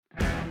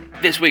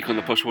This week on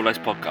the Push Pull Legs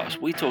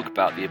podcast, we talk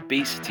about the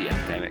obesity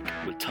epidemic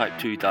with type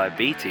 2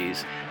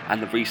 diabetes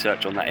and the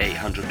research on the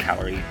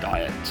 800-calorie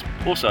diet.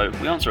 Also,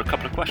 we answer a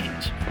couple of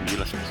questions from you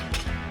listeners.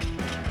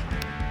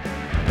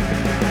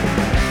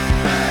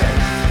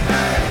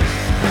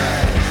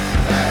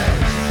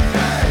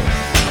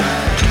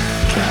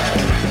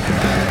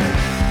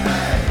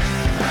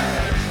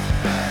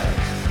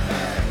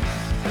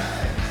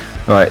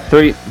 Right,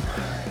 3,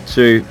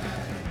 2,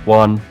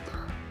 1.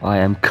 I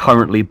am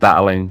currently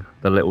battling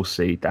the little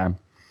C, Dan.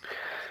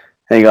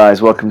 Hey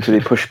guys, welcome to the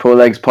Push Pull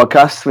Legs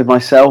podcast with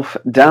myself,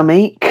 Dan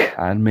Meek.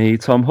 And me,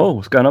 Tom Hall.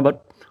 What's going on,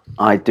 bud?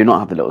 I do not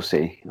have the little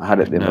C. I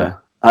had it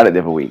the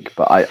other week,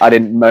 but I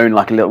didn't moan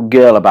like a little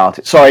girl about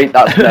it. Sorry,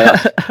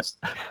 that's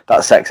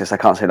sexist. I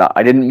can't say that.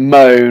 I didn't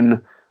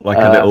moan like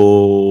a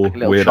little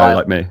weirdo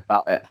like me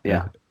about it.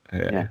 Yeah.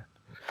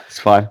 It's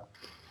fine.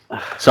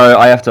 So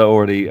I have to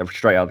already,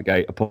 straight out of the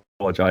gate,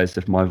 apologise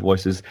if my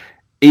voice is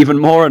even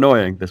more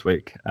annoying this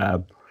week.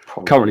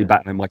 Currently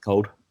battling my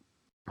cold,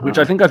 which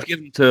I think I've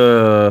given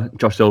to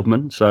Josh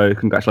Silverman. So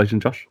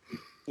congratulations, Josh.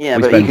 Yeah,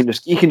 but he can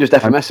just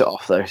FMS it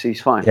off though, so he's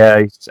fine.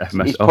 Yeah, he's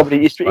FMS it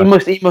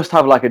off. He must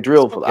have like a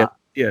drill for that.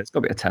 Yeah, it's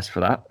got to be a test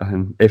for that.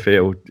 If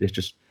it's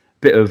just a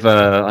bit of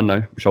I don't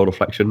know, shoulder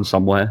flexion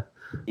somewhere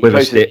with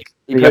a stick.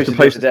 He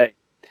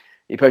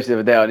posted the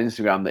other day on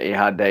Instagram that he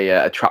had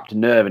a trapped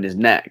nerve in his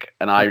neck,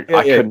 and I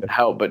couldn't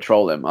help but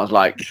troll him. I was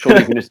like, surely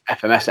you can just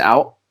FMS it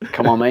out.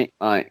 Come on, mate.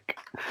 Like,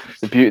 it's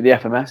the beauty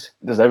of the FMS.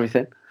 It does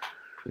everything.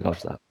 He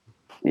loves that.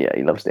 Yeah,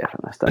 he loves the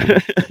FMS,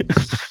 doesn't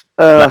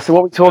he? So what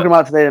are we talking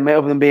about today, mate,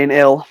 other than being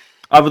ill?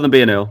 Other than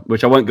being ill,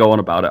 which I won't go on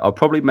about it. I'll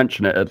probably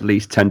mention it at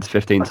least 10 to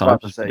 15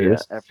 times.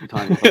 Every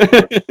time.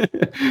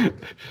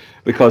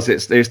 Because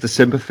it's the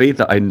sympathy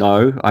that I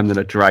know I'm going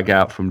to drag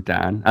out from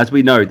Dan. As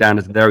we know, Dan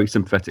is a very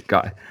sympathetic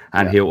guy.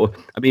 And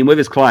with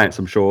his clients,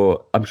 I'm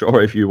sure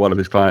if you're one of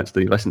his clients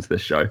that you listen to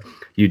this show,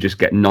 you just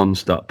get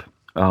non-stop.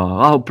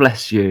 Oh,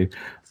 bless you.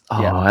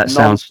 Oh, that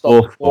sounds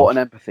awful. Support and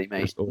empathy,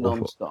 mate.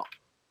 Non-stop.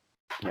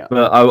 Yeah.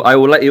 But I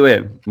will let you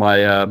in.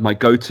 My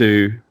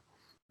go-to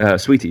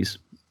sweeties.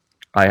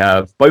 I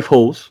have both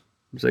Halls.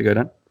 Does that go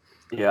down?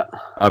 Yeah.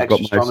 I've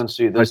got strong and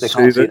soothers. They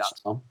can't see that,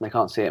 Tom. They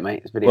can't see it,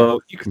 mate. It's video. Well,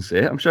 you can see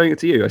it. I'm showing it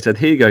to you. I said,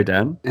 here you go,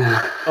 Dan.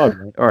 All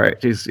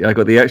right. Jeez, I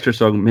got the extra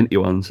strong minty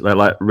ones. They're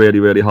like really,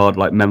 really hard,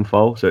 like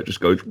menthol. So it just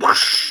goes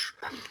whoosh,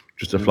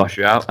 just to flush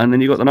you out. And then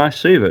you got the nice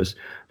soothers.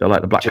 They're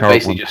like the black currant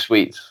basically just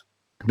sweets.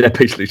 They're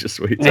basically just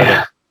sweets.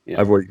 Yeah.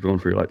 I've already gone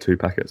through like 2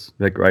 packets.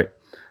 They're great.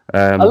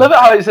 I love it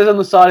how it says on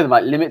the side of them,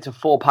 like, limit to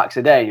 4 packs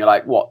a day. And you're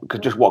like, what?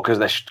 Because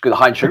they're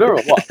high in sugar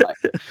or what? Like,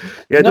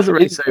 yeah, it doesn't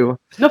really say. There's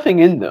nothing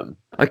in them.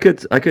 I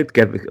could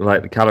get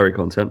the calorie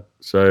content.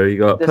 So you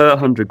got per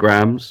 100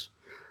 grams.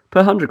 Per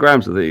 100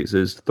 grams of these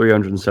is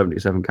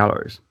 377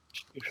 calories.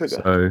 Sugar.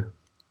 So,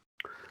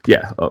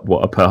 yeah, per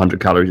 100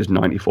 calories is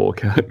 94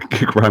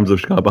 grams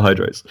of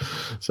carbohydrates.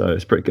 So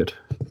it's pretty good.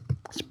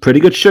 It's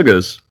pretty good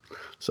sugars.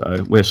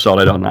 So we're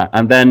solid on that.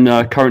 And then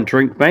current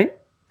drink, mate.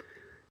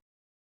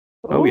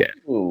 Oh yeah,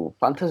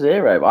 Fanta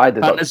Zero.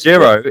 Fanta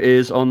Zero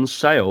is on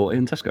sale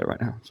in Tesco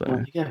right now. So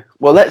there you go.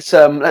 Well, let's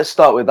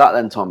start with that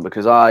then, Tom,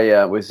 because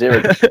with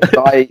Zero,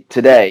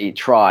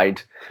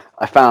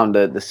 I found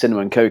the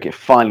cinnamon Coke. It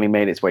finally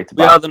made its way to.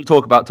 We are going to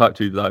talk about type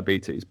 2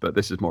 diabetes, but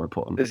this is more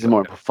important. This is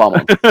more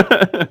fun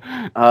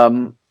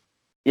one.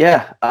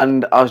 Yeah,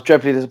 and I was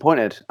dreadfully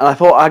disappointed. And I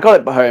thought I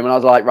got it home, and I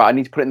was like, right, I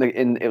need to put it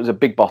in. It was a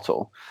big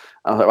bottle.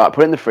 I was like, right,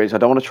 put it in the fridge. I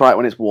don't want to try it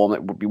when it's warm.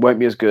 It won't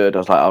be as good. I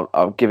was like,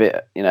 I'll give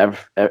it,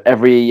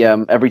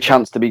 every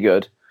chance to be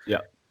good.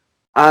 Yeah.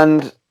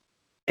 And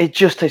it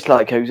just tasted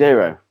like Coke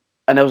Zero.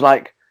 And it was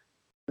like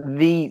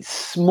the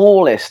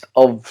smallest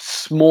of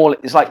small.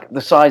 It's like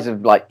the size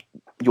of like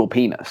your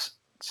penis.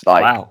 It's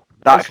like wow,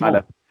 that kind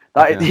of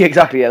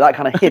exactly that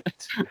kind of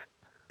hint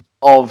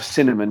of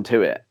cinnamon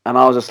to it. And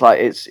I was just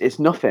like, it's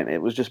nothing.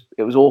 It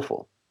was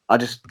awful. I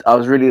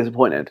was really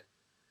disappointed.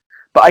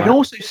 But I can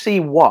also see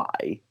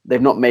why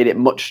they've not made it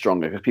much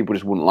stronger, because people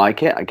just wouldn't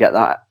like it. I get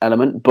that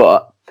element.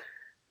 But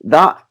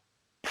that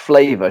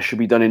flavour should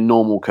be done in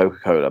normal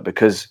Coca-Cola,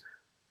 because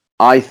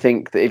I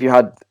think that if you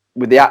had,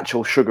 with the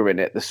actual sugar in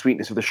it, the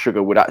sweetness of the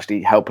sugar would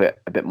actually help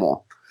it a bit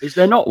more. Is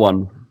there not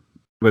one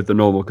with the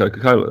normal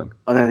Coca-Cola then?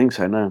 I don't think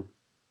so, no.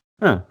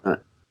 Oh. No.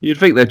 You'd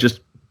think they'd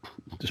just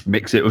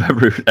mix it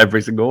with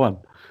every single one.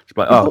 Just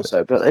like,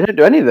 so, but they don't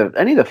do any of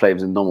the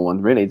flavours in normal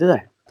ones, really, do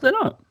they? They're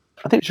not.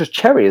 I think it's just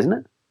cherry, isn't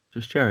it?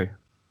 Just cherry.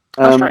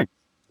 That's strange.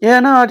 Yeah,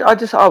 no,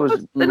 I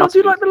was. They not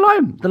do like the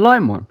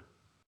lime one.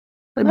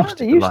 I think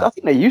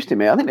they used to,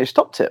 mate. I think they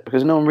stopped it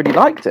because no one really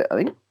liked it. I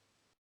think.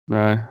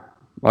 No,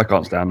 I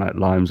can't stand like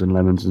limes and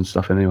lemons and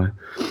stuff anyway.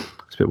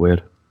 It's a bit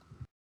weird.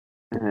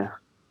 Yeah.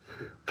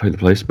 Paint the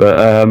place,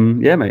 but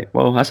yeah, mate.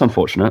 Well, that's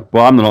unfortunate.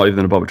 Well, I'm not even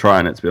going to bother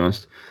trying it, to be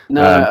honest.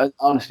 No,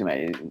 honestly,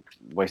 mate,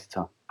 waste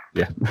of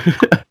time.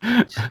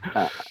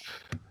 Yeah.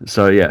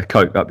 So yeah,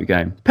 Coke, that'd be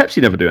game.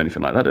 Pepsi never do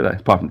anything like that, do they?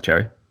 Apart from the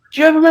cherry. Do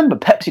you ever remember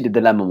Pepsi did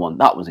the lemon one?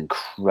 That was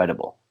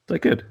incredible. They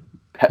good.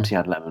 Pepsi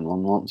had lemon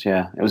one once,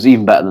 yeah. It was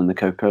even better than the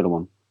Coca-Cola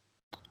one.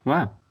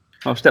 Wow.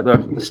 I'll step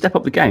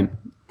up the game.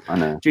 I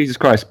know. Jesus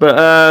Christ. But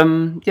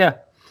yeah.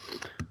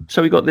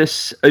 So we got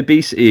this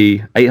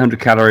obesity, 800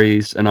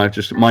 calories, and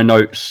my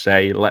notes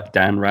say let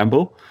Dan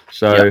ramble.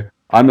 So Yep.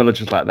 I'm gonna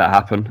just let that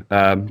happen.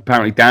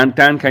 Apparently,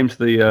 Dan came to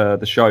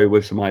the show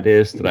with some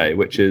ideas today,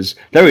 which is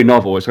very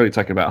novel. It's only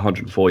taken about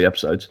 140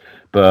 episodes,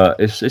 but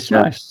it's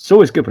nice. It's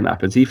always good when it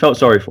happens. He felt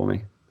sorry for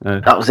me.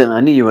 That was it.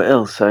 I knew you were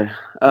ill, so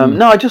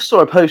no. I just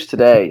saw a post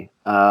today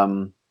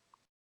by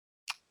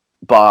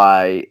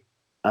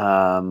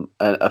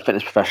a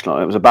fitness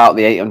professional. It was about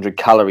the 800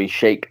 calorie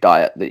shake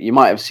diet that you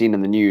might have seen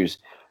in the news.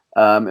 It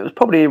was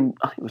probably,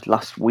 I think it was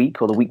last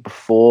week or the week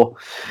before.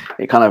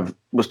 It kind of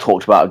was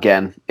talked about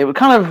again. It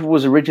kind of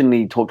was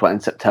originally talked about in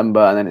September,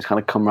 and then it's kind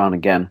of come around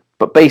again.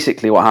 But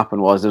basically, what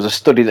happened was there was a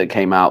study that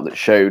came out that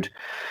showed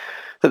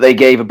that they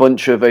gave a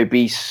bunch of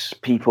obese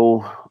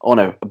people, or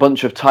no, a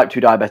bunch of type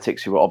 2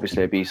 diabetics who were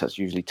obviously obese. That's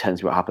usually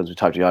tends to be what happens with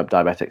type 2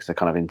 diabetics. They're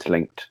kind of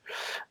interlinked.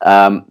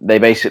 They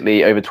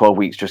basically, over 12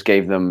 weeks, just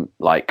gave them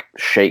like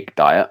shake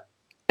diet,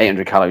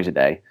 800 calories a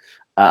day.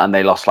 And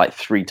they lost like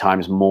 3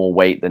 times more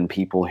weight than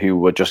people who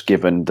were just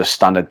given the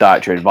standard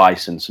dietary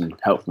advice and some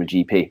help from a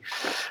GP.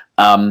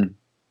 And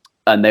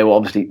they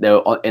were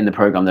in the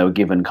program. They were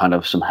given kind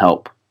of some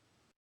help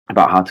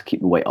about how to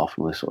keep the weight off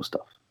and all this sort of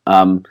stuff.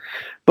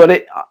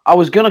 But I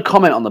was going to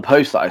comment on the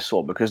post that I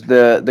saw because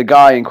the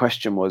guy in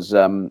question was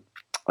some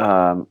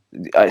of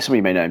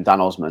you may know him, Dan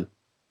Osman.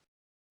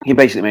 He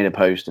basically made a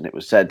post and it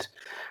was said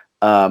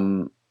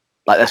like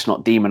let's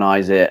not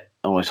demonize it.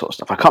 All this sort of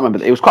stuff. I can't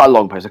remember. It was quite a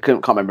long post. I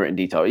can't remember it in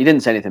detail. He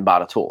didn't say anything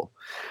bad at all.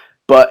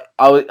 But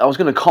I was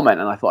going to comment,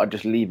 and I thought I'd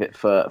just leave it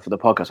for the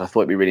podcast. I thought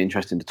it'd be really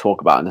interesting to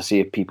talk about and to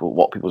see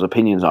what people's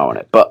opinions are on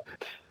it. But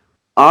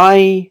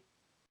I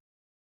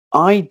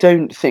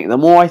don't think. The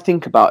more I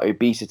think about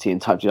obesity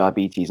and type 2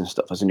 diabetes and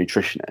stuff as a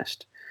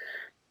nutritionist,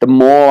 the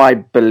more I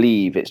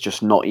believe it's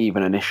just not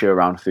even an issue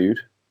around food.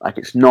 Like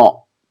it's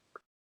not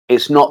a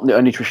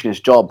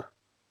nutritionist's job,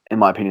 in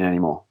my opinion,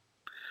 anymore.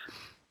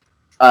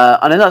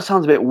 I know that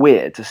sounds a bit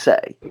weird to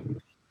say,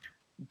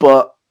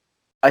 but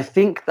I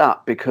think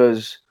that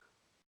because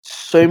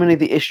so many of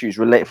the issues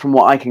from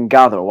what I can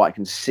gather or what I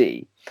can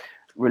see,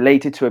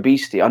 related to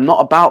obesity are not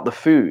about the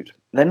food.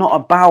 They're not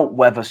about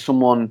whether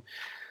someone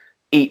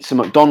eats a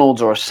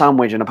McDonald's or a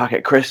sandwich and a packet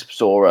of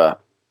crisps or a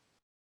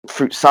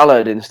fruit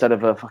salad instead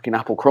of a fucking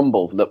apple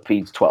crumble that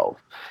feeds 12.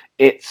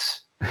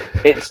 It's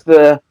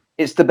the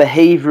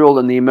behavioural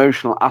and the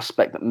emotional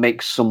aspect that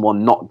makes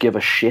someone not give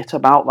a shit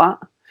about that.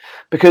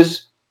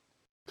 Because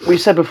we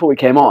said before we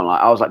came on,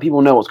 like I was like,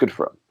 people know what's good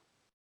for them,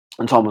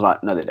 and Tom was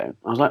like, no, they don't.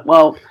 I was like,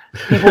 well,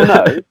 people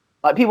know,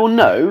 people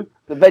know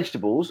that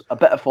vegetables are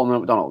better for them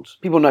than McDonald's.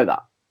 People know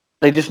that.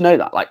 They just know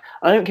that. Like,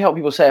 I don't care what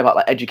people say about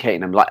like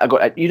educating them. Like,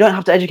 you don't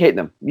have to educate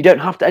them. You don't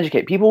have to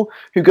educate people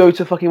who go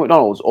to fucking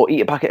McDonald's or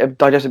eat a packet of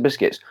digestive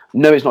biscuits.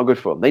 Know it's not good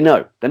for them. They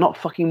know. They're not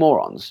fucking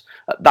morons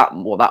at that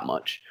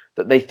much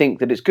that they think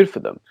that it's good for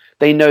them.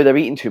 They know they're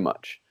eating too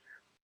much,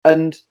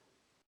 and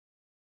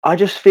I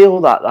just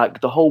feel that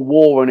like the whole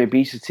war on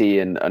obesity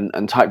and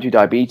type 2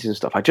 diabetes and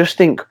stuff, I just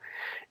think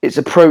it's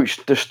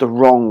approached just the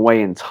wrong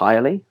way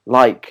entirely.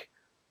 Like,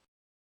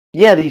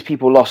 yeah, these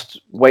people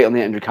lost weight on the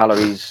 800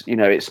 calories. You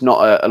know, it's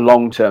not a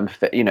long-term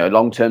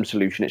long-term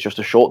solution. It's just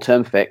a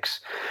short-term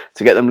fix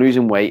to get them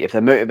losing weight. If their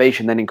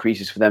motivation then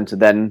increases for them to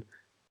then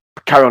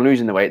carry on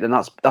losing the weight, then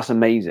that's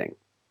amazing.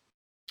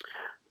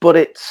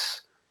 But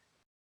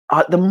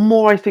the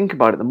more I think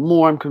about it, the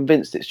more I'm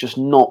convinced it's just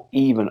not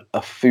even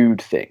a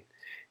food thing.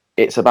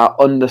 It's about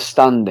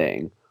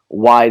understanding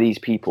why these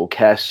people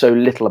care so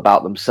little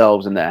about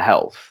themselves and their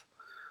health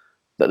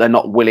that they're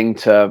not willing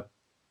to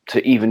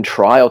even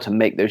try or to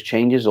make those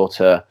changes or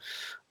to,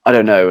 I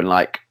don't know. And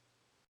like,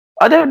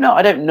 I don't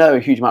know a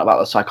huge amount about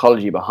the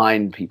psychology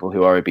behind people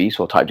who are obese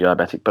or type 2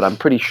 diabetic, but I'm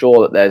pretty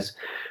sure that there's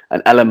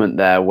an element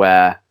there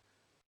where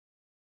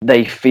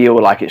they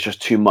feel like it's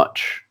just too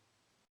much.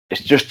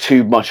 It's just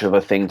too much of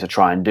a thing to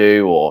try and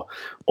do or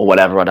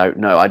whatever. I don't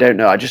know.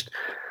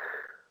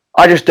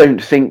 I just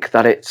don't think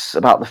that it's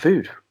about the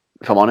food,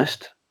 if I'm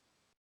honest.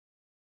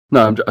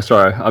 No, I'm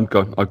sorry. I've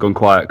gone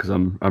quiet because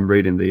I'm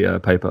reading the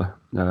paper.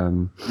 I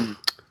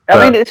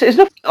mean,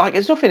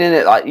 it's nothing in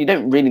it. Like, you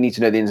don't really need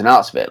to know the ins and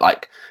outs of it.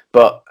 Like,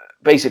 but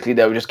basically,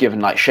 they were just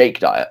given like shake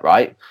diet,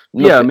 right?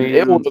 Nothing, yeah, I mean,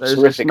 it all looks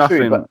horrific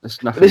food, but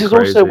this is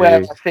crazy.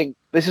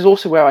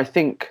 also where I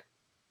think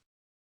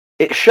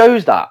it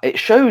shows that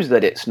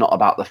it's not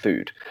about the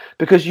food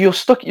because you're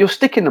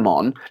sticking them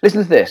on.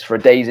 Listen to this for a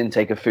day's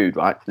intake of food,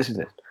 right? Listen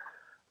to this.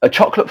 A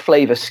chocolate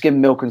flavor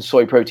skim milk and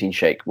soy protein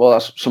shake. Well,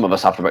 that's some of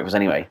us have for breakfast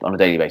anyway on a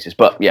daily basis.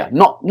 But yeah,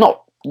 not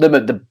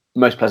the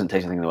most pleasant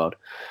tasting thing in the world.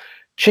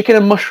 Chicken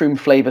and mushroom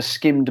flavor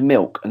skimmed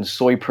milk and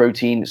soy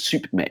protein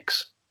soup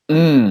mix.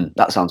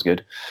 That sounds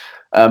good.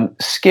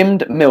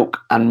 Skimmed milk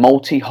and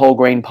malty whole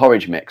grain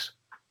porridge mix.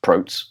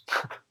 Protes,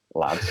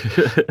 lads.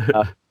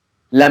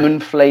 Lemon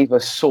flavor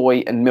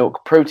soy and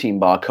milk protein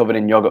bar covered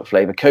in yogurt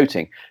flavor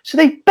coating. So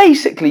they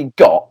basically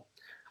got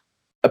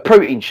a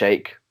protein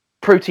shake,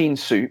 protein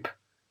soup,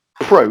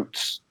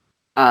 protes,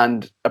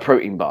 and a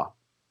protein bar.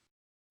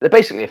 They're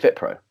basically a fit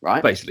pro,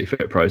 right? Basically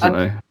fit pros,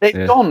 aren't they?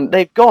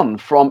 They've gone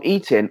from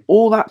eating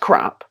all that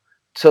crap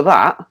to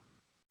that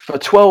for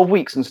 12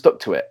 weeks and stuck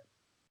to it.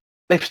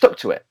 They've stuck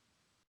to it.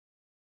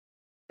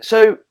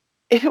 So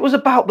if it was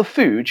about the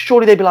food,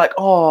 surely they'd be like,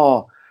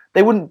 oh,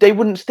 they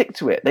wouldn't stick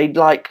to it. They'd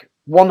like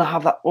want to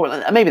have that, or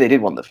maybe they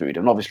did want the food,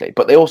 and obviously,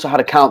 but they also had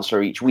a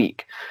counselor each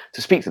week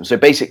to speak to them. So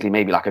basically,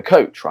 maybe like a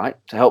coach, right,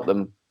 to help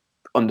them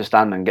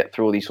understand and get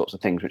through all these sorts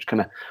of things, which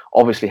can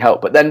obviously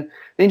help. But then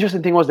the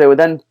interesting thing was they were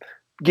then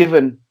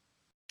given,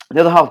 the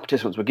other half of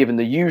participants were given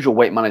the usual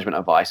weight management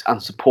advice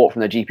and support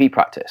from their GP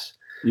practice.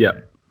 Yeah.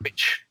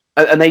 Which,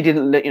 and they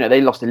didn't,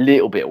 they lost a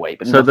little bit of weight.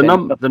 But so the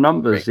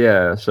numbers,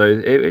 yeah. So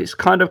it's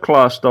kind of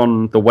classed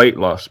on the weight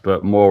loss,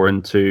 but more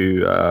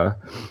into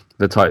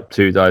the type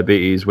 2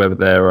 diabetes, whether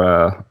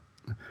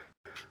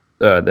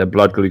their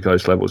blood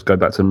glucose levels go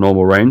back to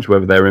normal range,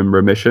 whether they're in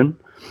remission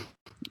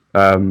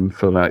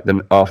for like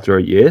then after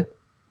a year.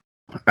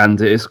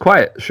 And it's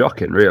quite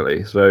shocking,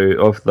 really. So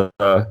of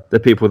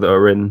the people that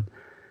are in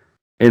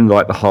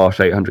like the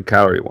harsh 800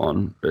 calorie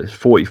one, it's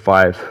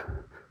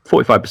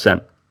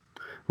 45%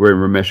 were in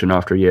remission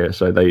after a year.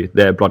 So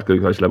their blood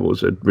glucose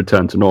levels had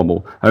returned to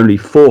normal. Only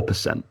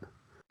 4%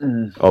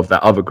 of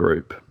that other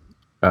group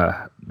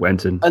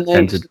entered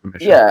remission.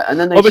 Yeah, and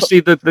then obviously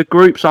the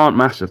groups aren't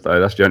massive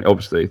though. That's the only,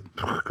 obviously,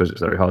 because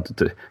it's very hard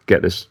to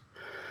get this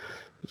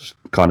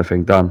kind of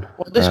thing done.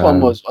 Well, this one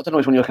was, I don't know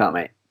which one you're looking at,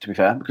 mate, to be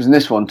fair, because in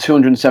this one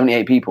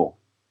 278 people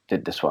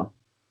did this one.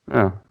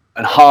 Oh.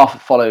 And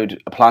half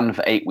followed a plan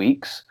for 8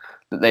 weeks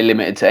that they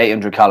limited to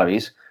 800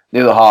 calories.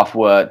 The other half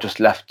were just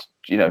left,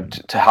 to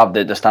have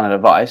the standard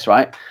advice,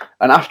 right?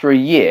 And after a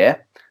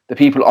year, the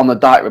people on the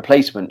diet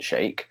replacement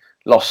shake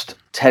lost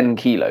 10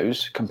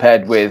 kilos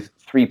compared with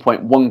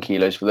 3.1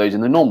 kilos for those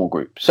in the normal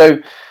group. So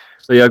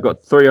yeah, I've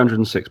got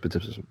 306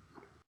 participants.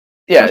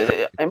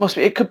 Yeah, it must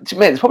be. It could.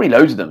 There's probably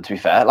loads of them. To be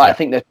fair, I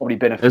think there's probably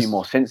been a few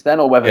more since then,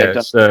 or whether they've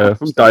done.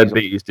 From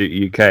Diabetes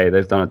UK,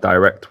 they've done a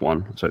direct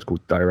one, so it's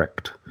called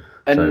Direct.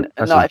 And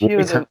a few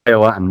of them,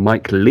 and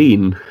Mike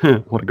Lean,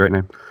 what a great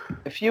name.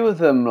 A few of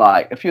them,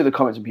 a few of the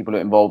comments from people who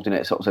are involved in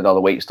it, sort of said, "Oh,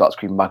 the weight starts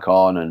creeping back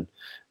on,"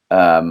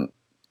 and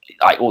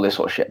all this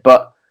sort of shit.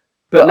 But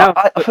now,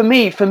 for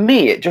me,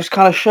 it just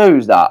kind of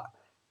shows that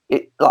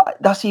it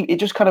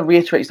just kind of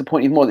reiterates the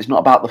point even more that it's not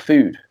about the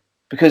food.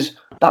 Because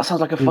that sounds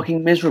like a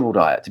fucking miserable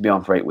diet to be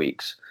on for 8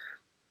 weeks.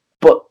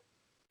 But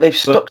they've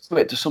stuck to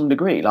it to some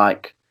degree.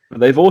 But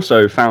they've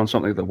also found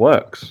something that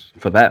works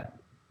for them.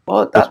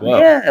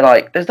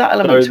 Yeah, there's that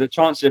element. So the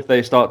chance if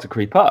they start to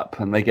creep up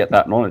and they get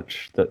that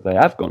knowledge that they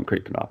have gone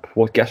creeping up,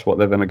 guess what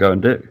they're going to go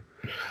and do?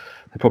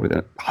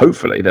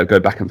 Hopefully they'll go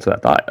back into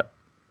that diet.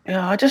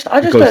 Yeah, I just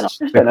don't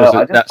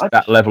know.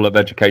 That level of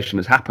education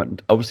has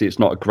happened. Obviously, it's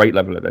not a great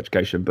level of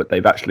education, but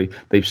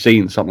they've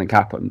seen something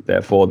happen.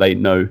 Therefore, they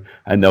know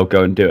and they'll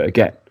go and do it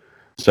again.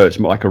 So it's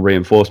more like a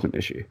reinforcement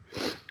issue,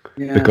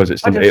 because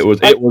it was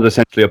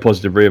essentially a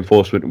positive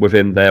reinforcement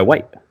within their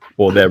weight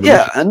or their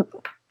remission. And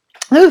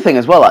another thing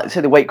as well, say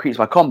the weight creeps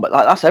back on, but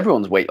that's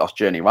everyone's weight loss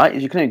journey, right?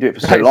 Is you can only do it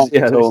for so long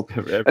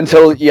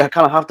until you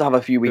kind of have to have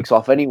a few weeks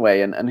off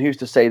anyway. And who's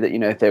to say that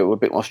if they were a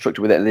bit more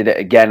structured with it and they did it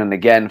again and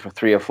again for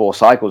 3 or 4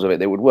 cycles of it,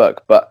 they would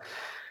work. But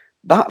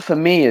that for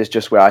me is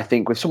just where I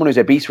think with someone who's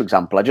obese, for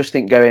example, I just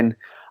think going,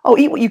 oh,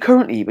 eat what you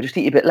currently eat, but just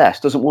eat a bit less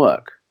doesn't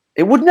work.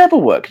 It would never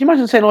work. Can you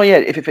imagine saying, oh yeah,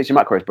 if it fits your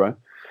macros, bro?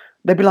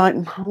 They'd be like,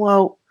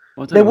 well,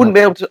 they wouldn't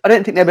be able to. I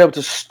don't think they'd be able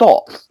to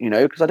stop,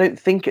 because I don't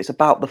think it's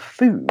about the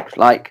food.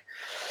 I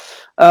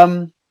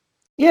don't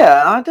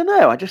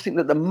know. I just think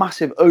that the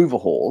massive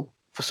overhaul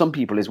for some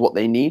people is what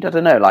they need. I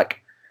don't know.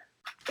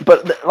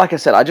 But like I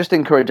said, I just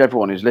encourage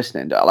everyone who's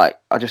listening. I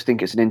just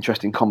think it's an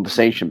interesting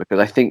conversation because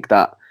I think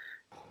that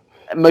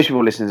most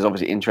people listening is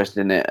obviously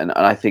interested in it, and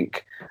I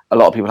think a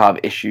lot of people have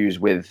issues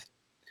with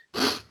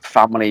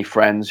family,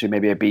 friends who may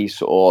be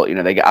obese, or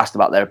they get asked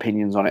about their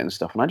opinions on it and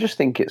stuff. And I just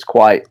think it's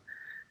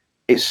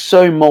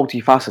so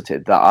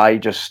multifaceted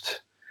that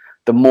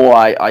the more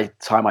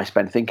time I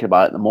spend thinking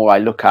about it, the more I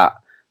look at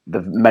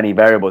the many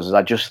variables, is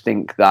I just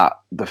think that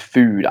the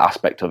food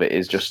aspect of it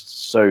is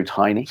just so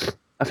tiny.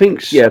 I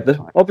think,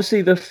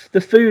 obviously the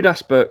food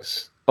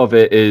aspects of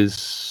it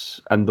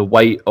is, and the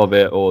weight of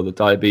it, or the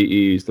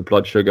diabetes, the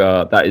blood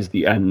sugar, that is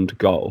the end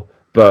goal.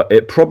 But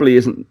it probably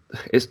isn't.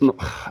 It's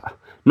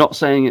not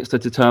saying it's the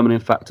determining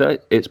factor.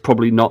 It's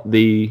probably not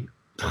the.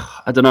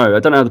 I don't know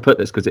how to put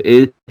this, because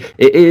it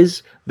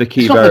is the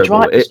key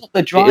variable. It's not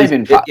the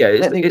driving factor.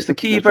 It's the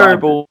key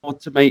variable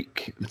to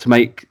make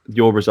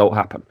your result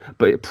happen,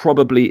 but it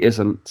probably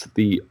isn't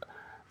the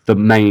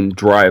main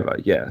driver.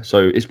 Yeah, so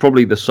it's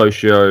probably the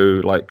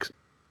socio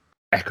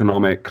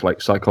economic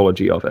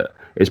psychology of it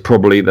is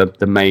probably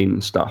the main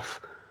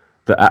stuff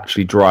that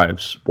actually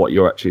drives what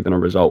you're actually going to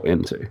result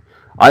into.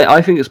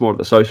 I think it's more of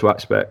the social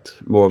aspect,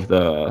 more of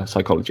the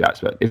psychology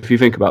aspect. If you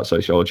think about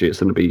sociology, it's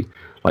going to be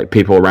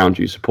people around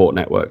you, support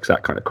networks,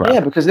 that kind of crap.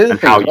 Yeah, because the other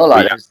thing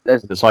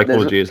the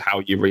psychology is how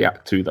you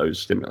react to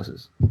those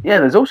stimuluses. Yeah,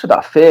 there's also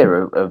that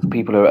fear of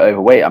people who are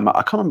overweight. I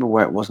can't remember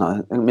where it was now.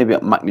 I think maybe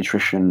Mac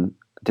Nutrition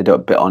did a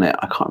bit on it.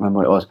 I can't remember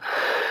what it was.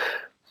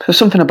 There's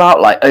something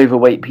about like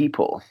overweight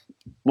people.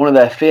 One of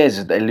their fears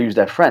is they lose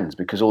their friends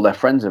because all their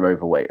friends are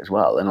overweight as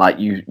well. And like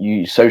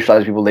you socialize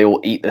with people, they all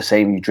eat the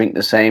same, you drink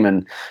the same,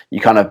 and you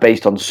kind of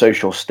based on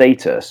social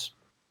status,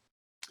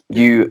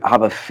 you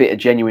have a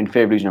genuine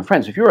fear of losing your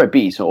friends. If you're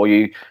obese, or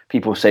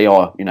people say,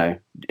 oh,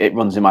 it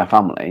runs in my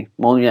family.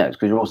 Well, yeah, it's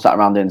because you're all sat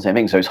around doing the same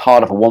thing. So it's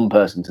harder for one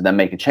person to then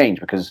make a change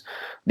because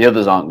the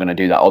others aren't going to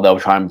do that, or they'll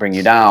try and bring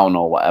you down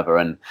or whatever.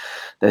 And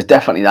there's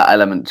definitely that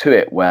element to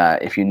it where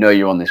if you know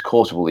you're on this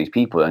course with all these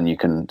people and you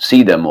can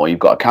see them, or you've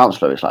got a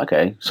counsellor, it's like,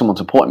 okay, someone's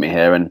supporting me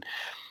here, and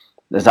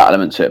there's that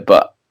element to it.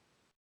 But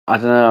I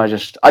don't know. I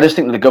just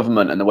think that the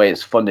government and the way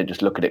it's funded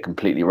just look at it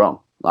completely wrong.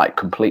 Like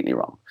completely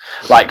wrong.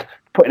 Like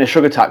putting a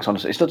sugar tax on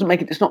it doesn't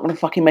make it. It's not going to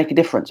fucking make a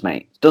difference,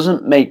 mate. It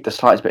doesn't make the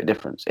slightest bit of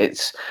difference. And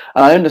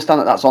I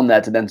understand that that's on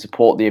there to then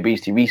support the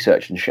obesity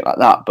research and shit like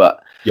that.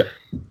 But yeah,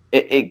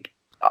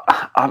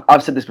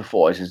 I've said this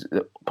before. This is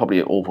probably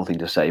an awful thing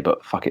to say,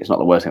 but fuck it, it's not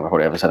the worst thing I've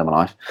probably ever said in my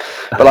life.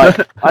 But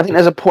like, I think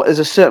there's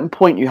a certain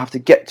point you have to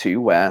get to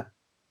where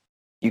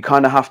you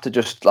kind of have to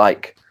just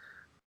like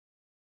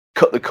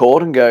cut the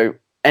cord and go,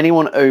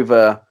 anyone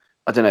over,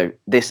 I don't know,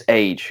 this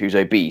age who's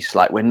obese,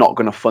 like we're not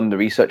going to fund the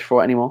research for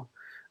it anymore,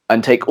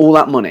 and take all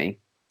that money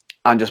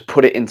and just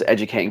put it into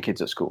educating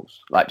kids at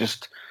schools. Like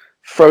just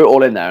throw it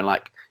all in there. And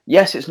like,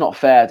 yes, it's not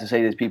fair to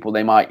say there's people,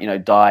 they might,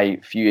 die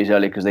a few years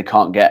early because they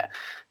can't get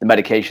the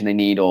medication they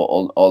need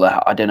or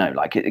I don't know.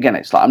 Like, again,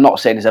 it's like, I'm not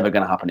saying it's ever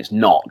going to happen. It's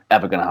not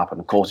ever going to happen.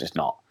 Of course it's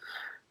not.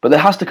 But there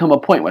has to come a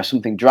point where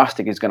something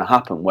drastic is going to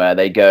happen where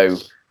they go,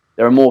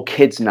 there are more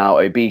kids now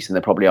obese than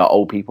there probably are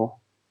old people.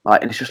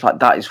 Like, and it's just like,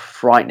 that is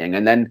frightening.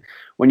 And then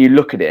when you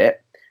look at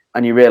it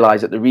and you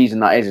realize that the reason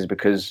that is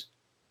because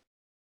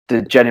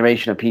the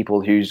generation of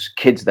people whose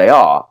kids they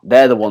are,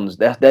 they're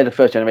the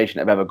first generation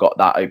that have ever got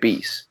that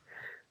obese.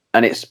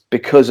 And it's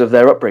because of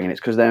their upbringing. It's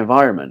because of their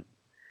environment.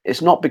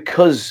 It's not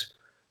because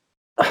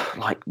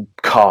like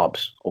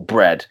carbs or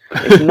bread.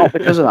 It's not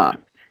because of that.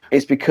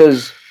 It's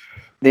because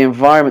the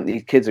environment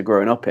these kids are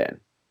growing up in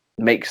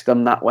makes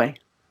them that way.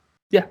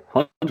 Yeah,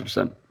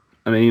 100%.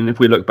 I mean, if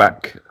we look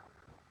back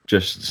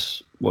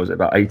just, what was it,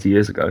 about 80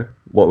 years ago,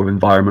 what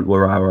environment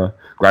were our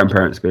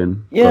grandparents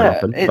being growing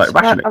up in? Like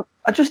rationing.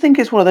 I just think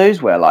it's one of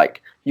those where,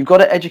 like, you've got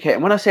to educate.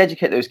 And when I say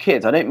educate those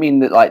kids, I don't mean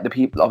that, like, the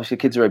people, obviously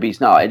kids are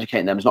obese now,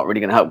 educating them is not really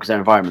going to help because their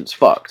environment's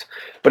fucked.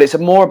 But it's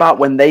more about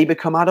when they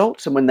become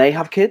adults and when they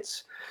have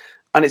kids.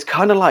 And it's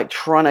kind of like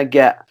trying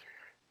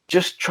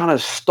to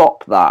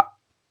stop that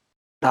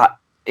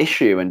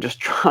issue and just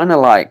trying to,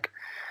 like,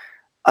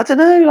 I don't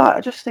know, like,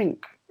 I just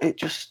think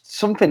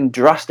something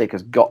drastic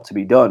has got to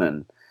be done.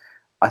 And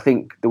I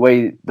think the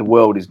way the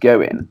world is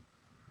going,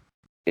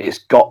 it's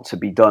got to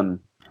be done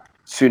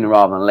sooner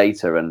rather than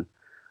later. And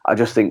I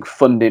just think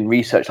funding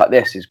research like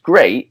this is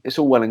great. It's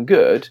all well and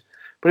good,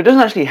 but it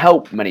doesn't actually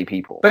help many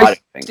people. I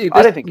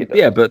don't think it does.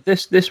 Yeah, but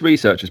this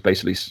research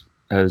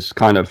has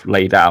kind of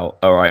laid out,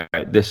 all right,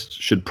 this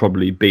should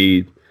probably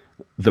be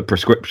the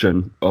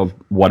prescription of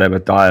whatever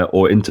diet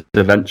or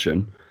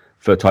intervention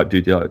for type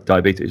 2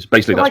 diabetes.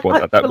 Basically, that's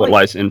what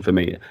lies in for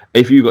me.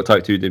 If you've got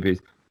type 2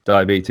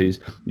 diabetes,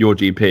 your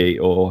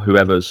GP or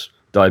whoever's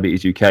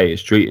Diabetes UK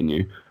is treating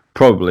you,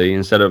 probably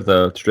instead of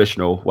the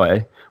traditional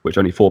way, which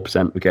only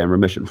 4% are getting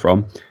remission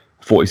from,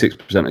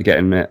 46% are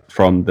getting it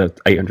from the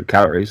 800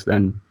 calories,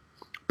 then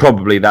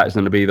probably that is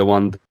going to be the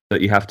one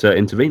that you have to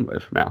intervene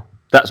with now.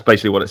 That's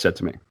basically what it said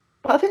to me.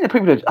 But I think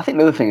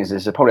the other thing is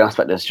there's probably an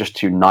aspect that's just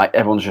too nice.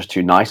 Everyone's just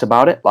too nice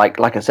about it. Like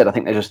I said, I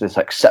think there's just this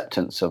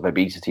acceptance of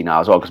obesity now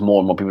as well, because more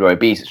and more people are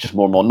obese. It's just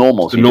more and more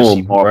normal. So you just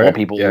see more and more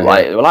people who are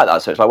like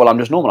that. So it's like, well, I'm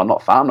just normal. I'm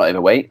not fat. I'm not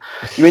overweight.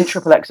 You're in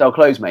triple XL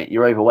clothes, mate.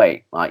 You're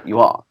overweight. Like you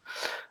are.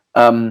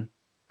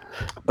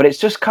 But it's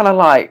just kind of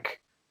like,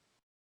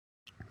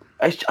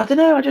 I don't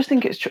know. I just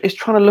think it's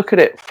trying to look at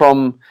it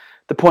from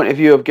the point of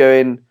view of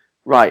going,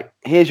 right,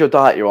 here's your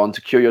diet you're on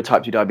to cure your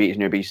type 2 diabetes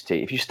and your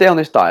obesity. If you stay on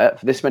this diet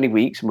for this many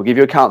weeks, and we'll give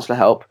you a counsellor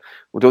help,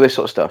 we'll do all this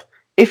sort of stuff.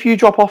 If you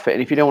drop off it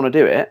and if you don't want to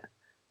do it,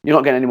 you're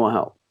not getting any more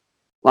help.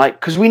 Like,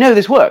 because we know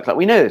this works. Like,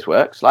 we know this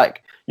works.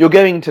 Like, you're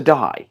going to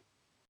die.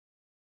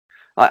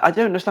 Like, I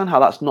don't understand how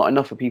that's not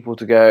enough for people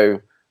to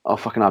go, oh,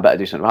 fucking, I better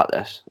do something about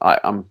this.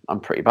 I'm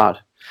pretty bad.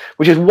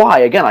 Which is why,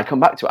 again, I come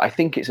back to it. I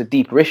think it's a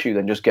deeper issue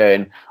than just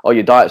going, oh,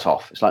 your diet's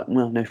off. It's like,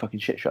 well, no fucking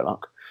shit,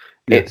 Sherlock.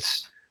 Yeah.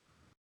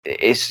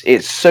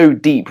 It's so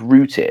deep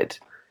rooted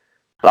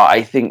that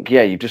I think,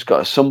 yeah, you've just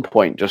got at some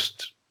point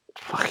just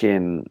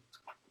fucking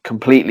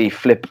completely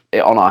flip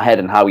it on our head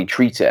and how we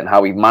treat it and how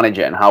we manage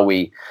it and how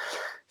we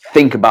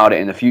think about it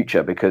in the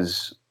future.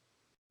 Because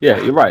yeah,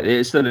 you're right.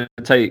 It's going to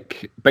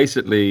take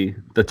basically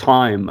the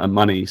time and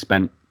money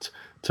spent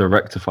to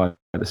rectify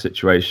the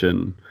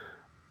situation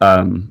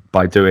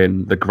by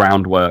doing the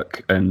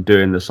groundwork and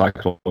doing the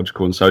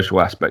psychological and social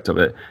aspect of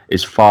it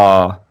is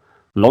far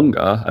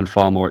longer and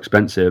far more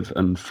expensive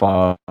and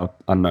far, I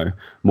don't know,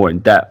 more in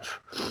depth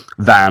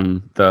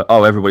than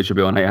everybody should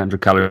be on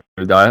 800 calorie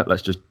diet.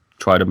 Let's just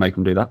try to make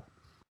them do that.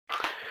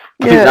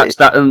 I think that's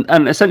that,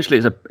 and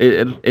essentially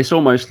it's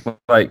almost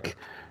like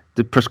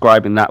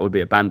prescribing that would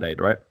be a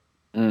band-aid, right?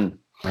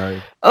 Right.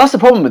 And that's the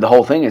problem with the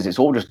whole thing, is it's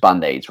all just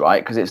band-aids,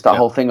 right? Because it's that Yeah.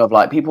 whole thing of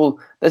like, people,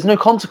 there's no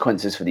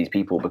consequences for these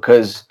people,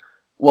 because,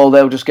 well,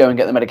 they'll just go and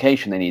get the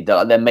medication they need.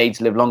 They're made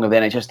to live longer. The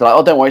NHS, they're like,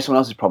 oh, don't worry, someone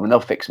else's problem. They'll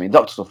fix me.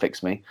 Doctors will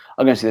fix me.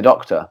 I'm going to see the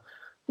doctor.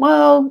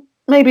 Well,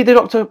 maybe the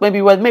doctor, maybe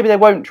they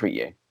won't treat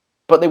you,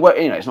 but they won't.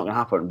 It's not going to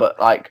happen. But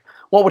like,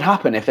 what would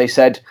happen if they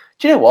said,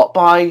 do you know what?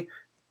 By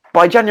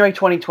January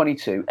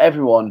 2022,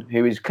 everyone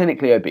who is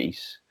clinically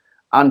obese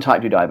and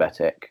type 2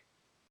 diabetic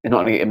is not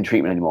going to get given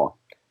treatment anymore.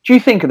 Do you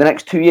think in the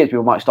next 2 years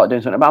people might start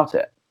doing something about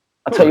it?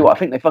 I'll tell you what, I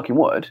think they fucking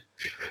would.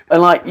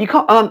 And like, you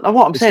can't. And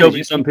what I'm saying There'll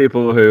is, be some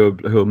people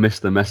who'll miss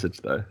the message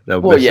though.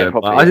 They'll Well, miss yeah, it.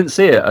 probably. I didn't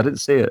see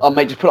it. I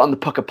may just put it on the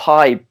pucker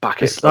pie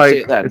bucket. It's I'll like see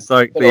it then. it's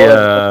like Put it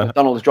on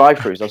McDonald's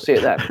drive-throughs. I'll see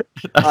it then.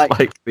 that's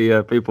like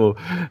the people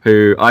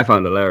who I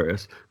found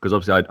hilarious, because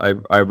obviously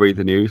I read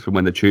the news from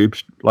when the tube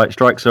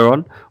strikes are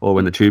on, or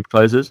when the tube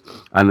closes,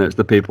 and it's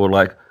the people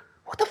like,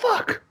 what the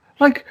fuck?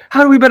 Like,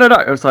 how do we better know?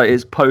 It's like,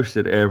 it's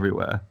posted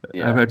everywhere.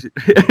 Yeah.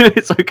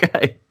 It's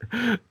okay.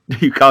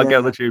 You can't get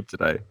on the tube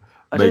today.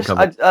 I don't know.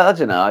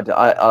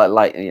 I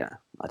like,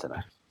 I don't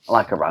know. I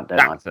like a rant, don't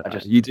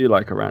I? You do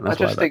like a rant. That's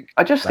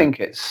I just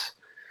think it's.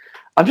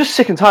 I'm just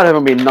sick and tired of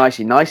everyone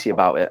being nicey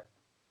about it.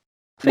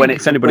 When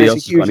it's a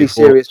hugely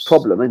serious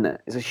problem, isn't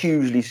it? It's a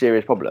hugely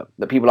serious problem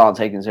that people aren't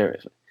taking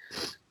seriously.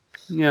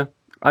 Yeah,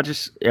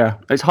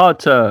 it's hard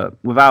to,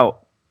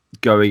 without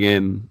going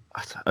in.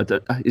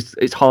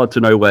 It's hard to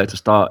know where to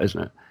start, isn't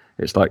it?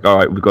 It's like, all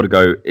right, we've got to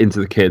go into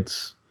the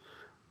kids,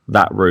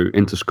 that route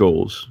into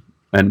schools,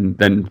 and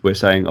then we're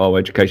saying, oh,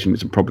 education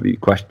isn't probably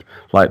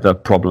like the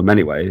problem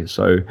anyway.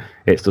 So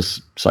it's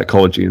the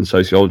psychology and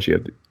sociology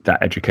of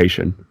that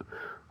education,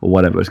 or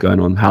whatever is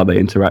going on, how they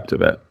interact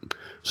with it.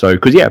 So,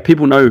 because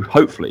people know,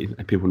 hopefully,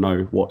 people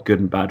know what good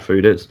and bad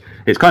food is.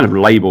 It's kind of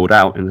labelled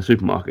out in the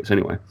supermarkets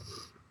anyway.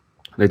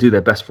 They do their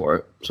best for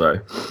it, so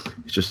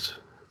it's just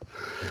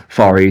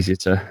far easier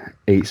to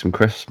eat some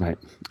crisps, mate.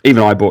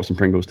 Even I bought some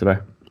Pringles today.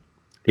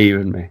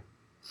 Even me.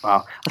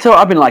 Wow. I'll tell you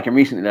what I've been liking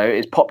recently, though,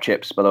 is pop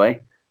chips, by the way.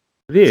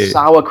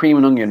 Sour cream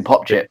and onion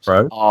pop chips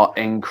are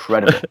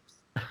incredible.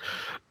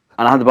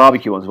 And I had the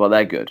barbecue ones as well.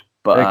 They're good.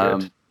 But they're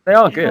good. They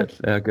are good.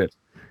 They are good.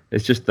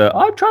 It's just that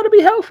I'm trying to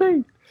be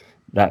healthy.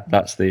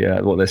 That's the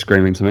what they're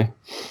screaming to me.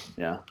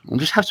 Yeah. And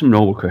just have some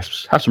normal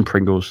crisps. Have some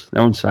Pringles.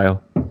 They're on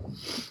sale.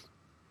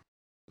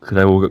 Because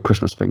they all got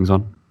Christmas things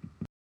on.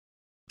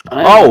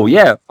 Oh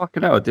yeah,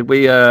 fucking hell! Did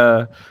we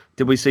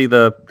see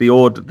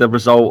the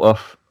result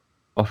of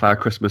our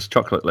Christmas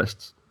chocolate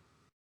lists?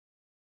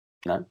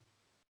 No.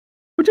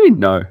 What do you mean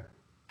no?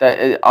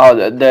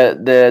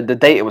 The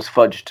data was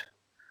fudged.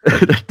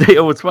 The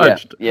data was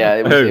fudged. Yeah,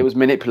 it was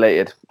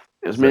manipulated.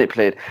 It was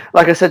manipulated.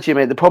 Like I said to you,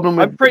 mate, the problem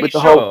with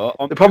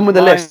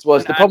the list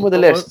was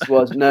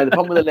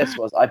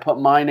I put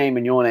my name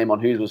and your name on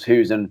whose was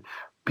whose, and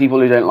people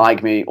who don't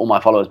like me, all my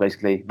followers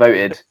basically,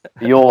 voted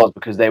for yours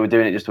because they were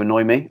doing it just to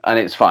annoy me, and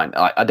it's fine.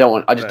 I don't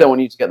want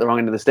you to get the wrong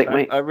end of the stick,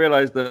 mate. I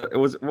realised that it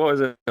was, what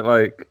was it,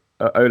 like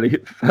only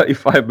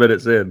 35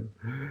 minutes in,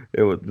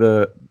 it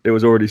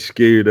was already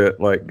skewed at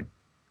like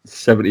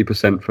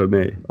 70% for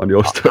me on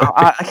your story.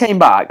 I came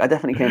back. I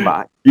definitely came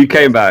back. You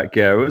came back,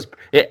 yeah.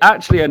 It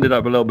actually ended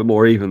up a little bit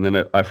more even than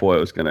I thought it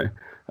was going to.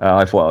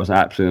 I thought I was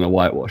absolutely going to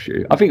whitewash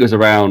you. I think it was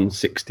around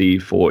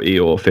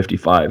 60-40 or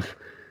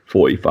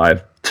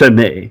 55-45 to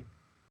me.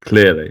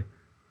 Clearly,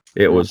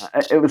 it was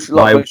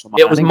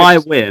my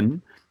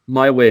win.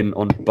 My win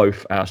on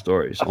both our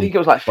stories. I think it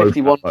was like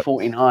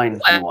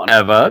 51-49.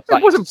 Whatever.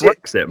 It wasn't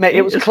Brexit, mate.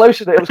 It was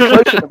closer. It was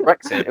closer than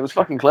Brexit. It was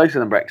fucking closer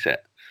than Brexit.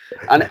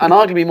 And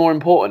arguably more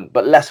important,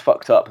 but less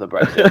fucked up than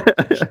Brexit.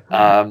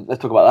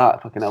 Let's talk about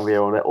that. Fucking over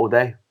here all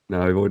day.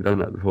 No, we've already done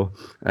that before.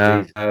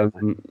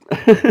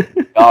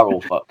 We are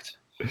all fucked.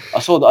 I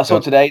saw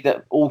today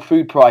that all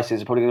food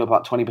prices are probably going to go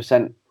up about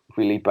 20% if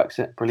we leave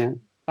Brexit. Brilliant.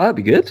 That'd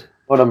be good.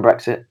 Well done,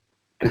 Brexit.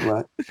 Good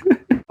work.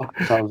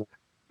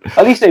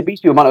 At least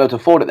these people might not be able to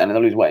afford it then, and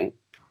they'll lose weight.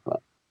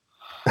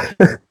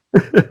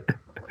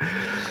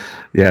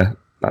 Yeah,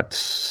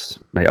 that's,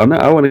 mate.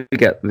 I want to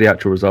get the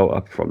actual result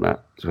up from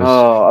that.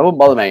 I wouldn't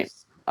bother, mate.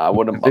 I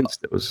wouldn't bother.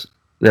 It was.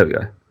 There we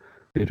go.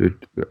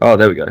 Oh,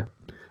 there we go.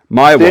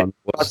 My one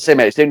was. I'd say,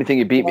 mate, it's the only thing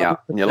you beat me at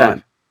in your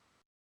life.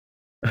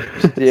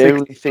 It's the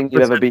only thing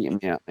you've ever beaten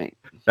me at, mate.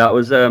 That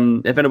was.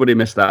 If anybody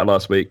missed that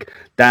last week,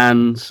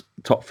 Dan's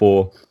top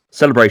 4: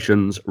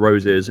 Celebrations,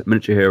 Roses,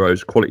 Miniature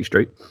Heroes, Quality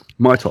Street.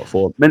 My top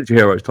 4: Miniature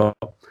Heroes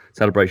top,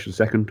 Celebrations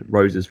second,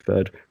 Roses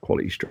third,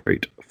 Quality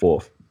Street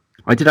fourth.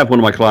 I did have one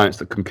of my clients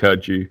that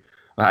concurred you.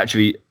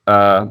 Actually,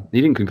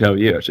 he didn't concur with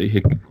you.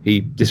 Actually, he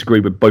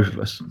disagreed with both of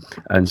us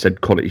and said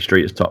Quality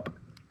Street is top.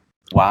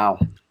 Wow,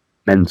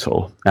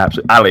 mental,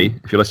 absolutely. Ali,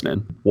 if you're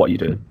listening, what are you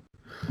doing?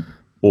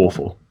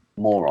 Awful,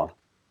 moron.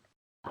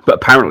 But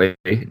apparently,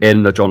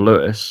 in the John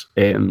Lewis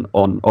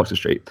on Oxford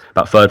Street,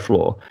 about third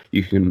floor,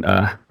 you can.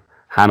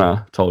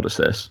 Hannah told us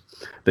this,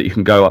 that you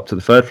can go up to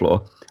the third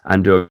floor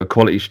and do a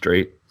Quality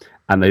Street,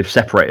 and they've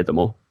separated them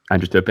all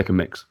and just do a pick and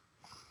mix,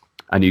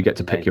 and you get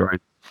to pick your own.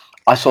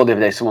 I saw the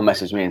other day someone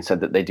messaged me and said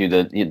that they do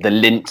the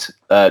Lindt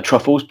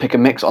truffles pick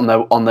and mix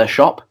on their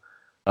shop.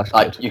 That's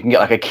Like good. you can get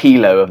like a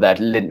kilo of their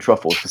Lindt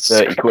truffles for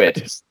 30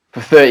 quid.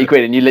 For 30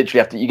 quid, and you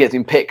literally you get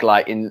to pick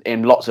like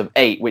in lots of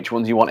 8 which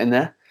ones you want in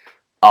there.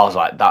 I was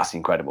like, that's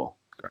incredible.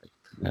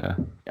 Yeah.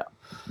 Yeah.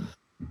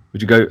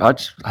 Would you go? I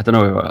don't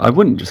know. I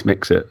wouldn't just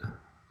mix it.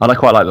 I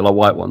quite like the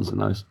white ones in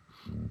those.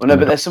 Well, no,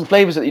 but there's some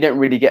flavors that you don't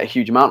really get a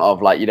huge amount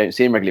of. Like you don't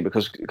see them regularly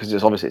because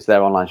it's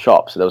their online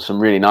shop. So there were some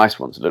really nice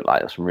ones that look like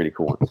there's some really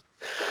cool ones.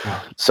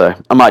 So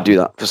I might do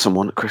that for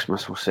someone at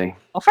Christmas. We'll see.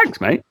 Oh, thanks,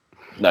 mate.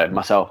 No,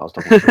 myself. I was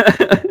talking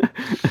to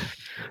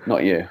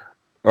not you.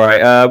 All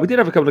right. We did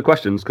have a couple of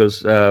questions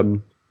because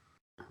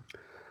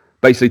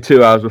basically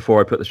 2 hours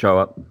before I put the show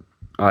up,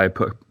 I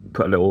put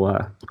a little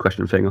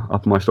question thing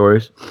up on my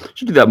stories.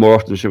 Should do that more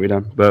often, should we,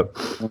 Dan? But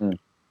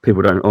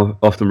people don't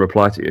often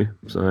reply to you,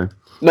 so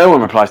No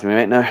one replies to me,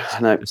 mate. No.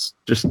 it's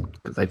just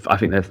because I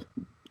think they're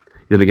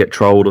going to get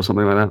trolled or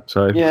something like that.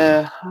 So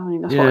Yeah, I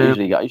mean that's what I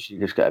usually get. I usually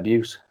just get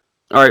abuse.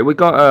 all right, we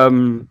got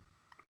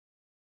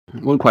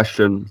one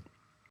question.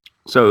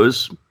 So it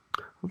was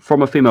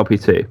from a female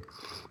PT.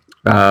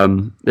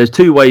 There's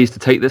 2 ways to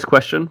take this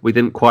question. We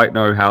didn't quite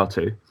know how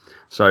to.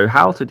 So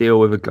how to deal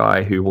with a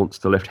guy who wants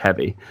to lift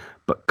heavy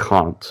but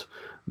can't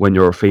when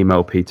you're a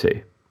female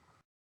PT.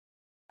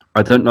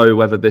 I don't know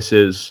whether this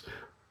is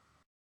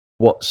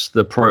what's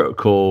the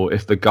protocol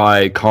if the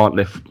guy can't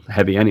lift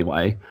heavy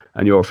anyway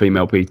and you're a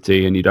female PT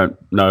and you don't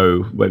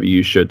know whether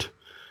you should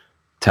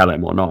tell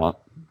him or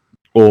not,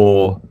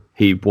 or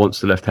he wants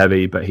to lift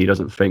heavy but he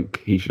doesn't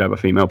think he should have a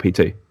female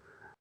PT.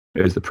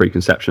 Is the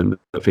preconception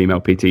that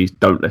female PTs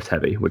don't lift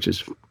heavy, which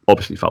is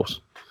obviously false.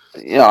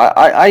 Yeah,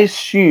 I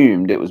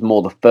assumed it was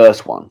more the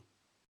first one,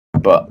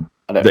 but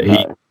I don't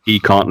know. He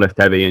can't lift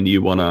heavy and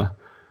you want to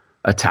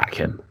attack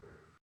him.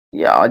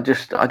 Yeah, I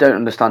don't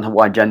understand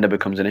why gender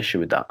becomes an issue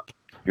with that.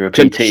 You're a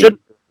Should PT.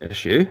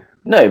 Issue?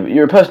 No,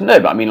 you're a person. No,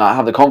 but I mean, like,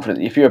 have the confidence.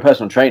 If you're a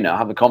personal trainer,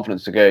 have the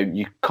confidence to go.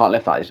 You can't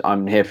lift that.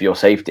 I'm here for your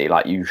safety.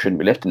 Like, you shouldn't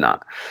be lifting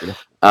that.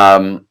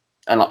 Yeah.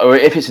 And like, or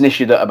if it's an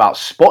issue that about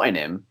spotting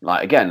him,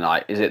 like again,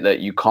 like, is it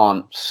that you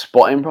can't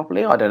spot him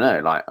properly? I don't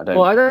know. Like, I don't.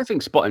 Well, I don't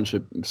think spotting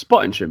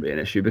shouldn't be an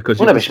issue because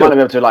well, no, but you might not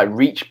be able to like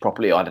reach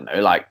properly. I don't know.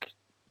 Like,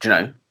 do you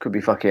know, could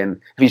be fucking if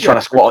he's trying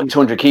to squat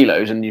 200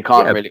 kilos and you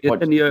can't really.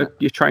 Then you're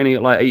training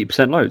at like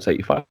 80% loads,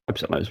 85%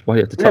 loads. Why do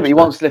you have to? Yeah, but he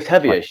wants to lift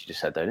heavier. She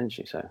just said though, didn't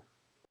she? So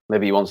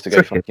maybe he wants to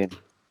go fucking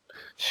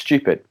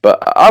stupid.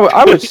 But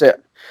I would say,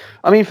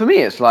 I mean, for me,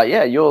 it's like,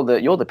 yeah, you're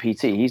the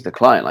PT. He's the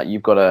client. Like,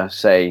 you've got to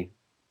say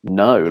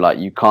no. Like,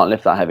 you can't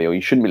lift that heavy, or you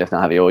shouldn't be lifting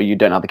that heavy, or you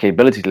don't have the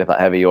capability to lift that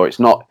heavy, or it's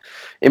not.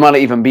 It might not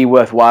even be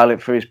worthwhile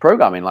for his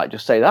programming. Like,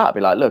 just say that. Be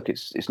like, look,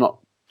 it's not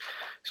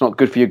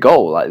good for your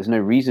goal. Like, there's no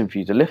reason for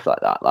you to lift like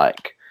that.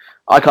 Like,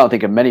 I can't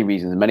think of many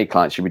reasons many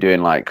clients should be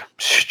doing like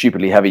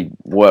stupidly heavy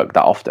work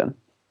that often.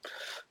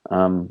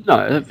 No,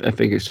 I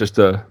think it's just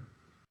a.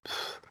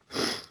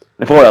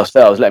 If all else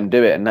fails, let him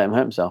do it and let him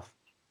hurt himself.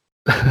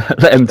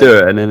 Let him do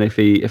it, and then if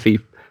he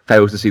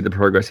fails to see the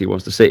progress he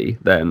wants to see,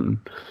 then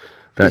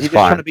that's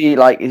fine. Trying to be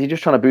like, is he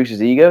just trying to boost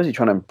his ego? Is he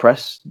trying to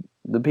impress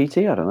the PT?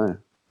 I don't know.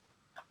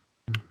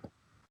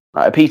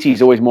 Like, a PT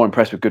is always more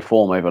impressed with good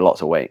form over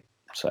lots of weight.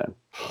 So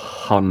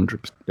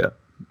 100%, yeah,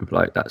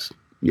 like that's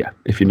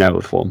if you nail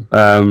the form.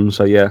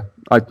 So yeah,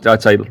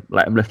 I'd say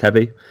let him lift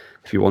heavy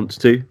if he wants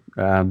to.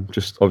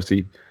 Just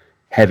obviously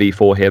heavy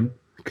for him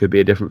could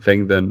be a different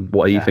thing than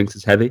what he thinks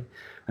is heavy,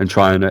 and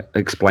try and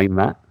explain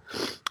that.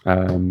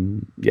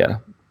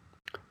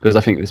 Because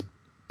I think this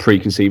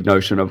preconceived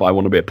notion of I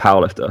want to be a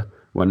powerlifter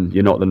when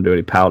you're not going to do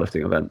any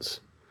powerlifting events.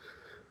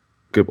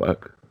 Good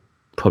work.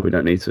 Probably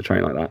don't need to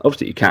train like that.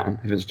 Obviously you can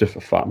if it's just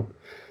for fun.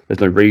 There's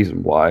no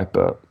reason why,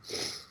 but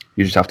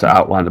you just have to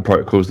outline the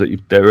protocols that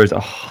there is a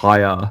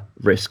higher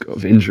risk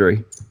of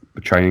injury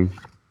for training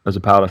as a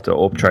powerlifter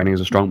or training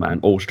as a strongman.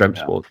 All strength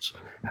sports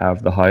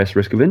have the highest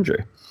risk of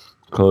injury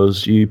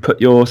because you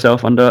put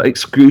yourself under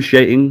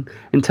excruciating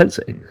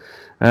intensity,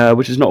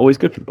 which is not always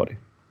good for the body.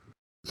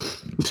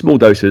 In small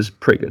doses,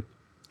 pretty good.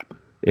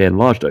 In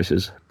large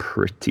doses,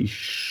 pretty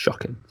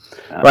shocking.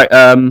 Right,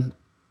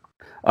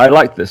 I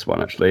like this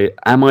one actually.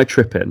 Am I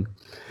tripping?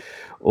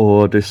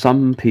 Or do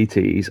some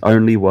PTs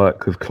only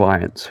work with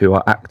clients who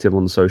are active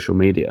on social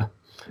media?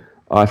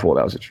 I thought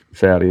that was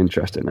fairly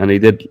interesting. And he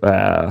did, it's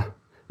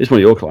one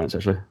of your clients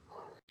actually.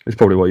 It's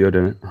probably what you're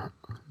doing.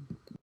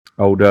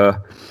 Old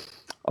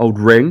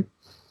Ring.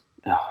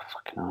 Oh,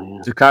 fucking hell,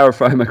 yeah. To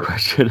clarify my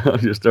question on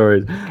your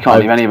stories.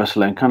 Can't leave any of us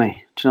alone, can he? Do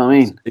you know what I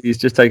mean? He's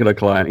just taken a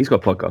client. He's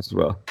got a podcast as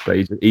well.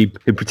 But he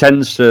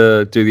pretends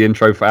to do the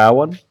intro for our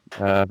one.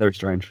 Very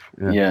strange.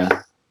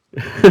 Yeah.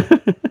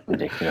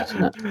 Ridiculous,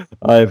 isn't it?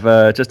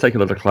 I've just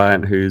taken on a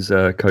client whose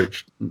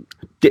coach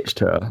ditched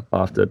her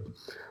after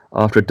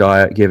a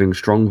diet, giving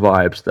strong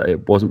vibes that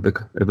it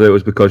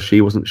was because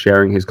she wasn't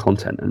sharing his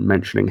content and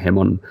mentioning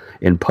him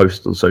in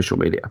posts on social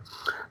media.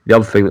 The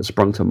other thing that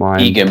sprung to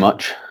mind ego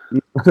much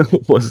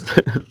was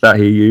that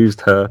he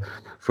used her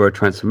for a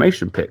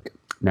transformation pic.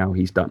 Now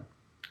he's done.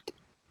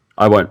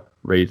 I won't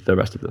read the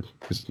rest of them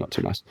because it's not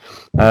too nice.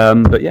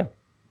 But yeah.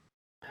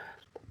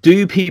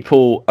 do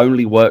people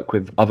only work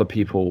with other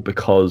people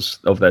because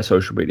of their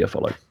social media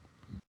following?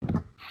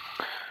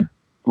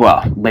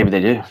 Well, maybe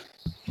they do.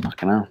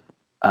 Fucking hell.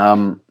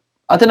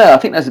 I don't know. I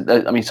think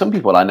some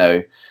people I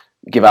know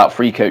give out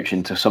free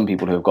coaching to some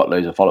people who have got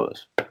loads of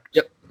followers.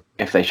 Yep.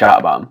 If they shout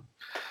about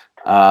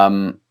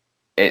them.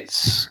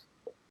 It's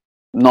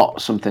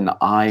not something that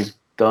I've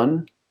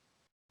done.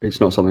 It's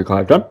not something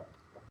I've done.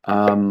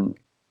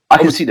 I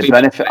can see the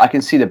benefit. I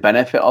can see the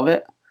benefit of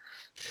it.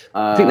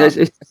 I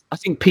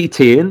think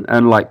PTing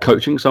and like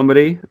coaching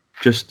somebody,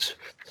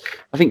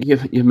 I think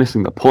you're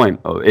missing the point.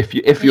 If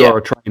you're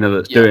a trainer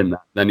that's doing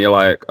that, then you're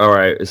like, all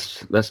right,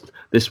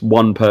 this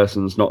one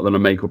person's not going to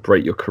make or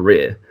break your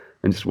career,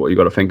 and just what you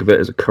got to think of it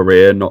as a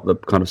career, not the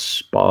kind of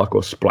spark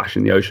or splash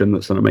in the ocean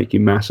that's going to make you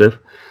massive.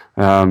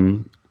 I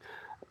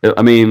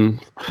mean,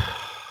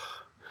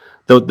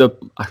 the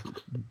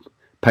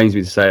pains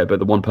me to say it, but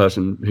the one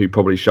person who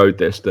probably showed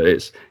this that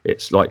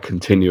it's like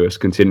continuous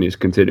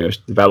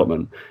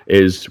development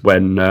is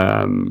when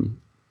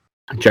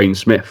James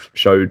Smith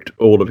showed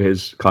all of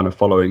his kind of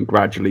following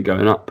gradually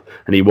going up,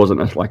 and he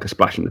wasn't like a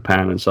splash in the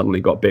pan and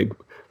suddenly got big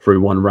through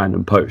one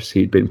random post.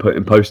 He'd been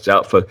putting posts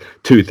out for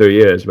 2-3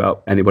 years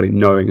without anybody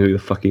knowing who the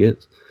fuck he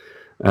is,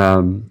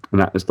 and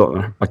that is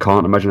not. I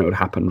can't imagine it would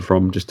happen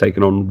from just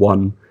taking on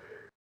one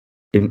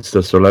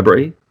Insta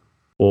celebrity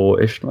or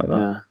ish like that.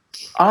 Yeah.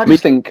 I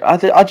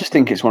just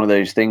think it's one of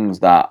those things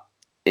that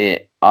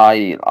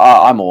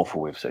I'm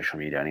awful with social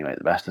media anyway at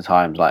the best of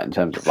times, like in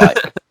terms of like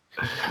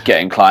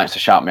getting clients to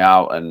shout me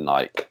out and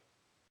like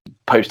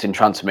posting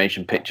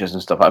transformation pictures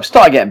and stuff. I've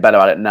started getting better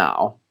at it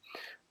now,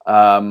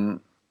 and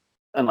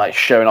like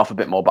showing off a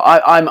bit more. But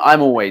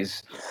I'm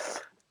always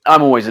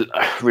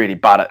really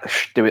bad at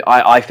doing.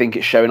 I think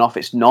it's showing off.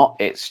 It's not.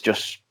 It's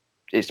just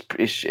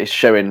it's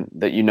showing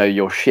that you know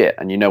your shit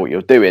and you know what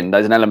you're doing.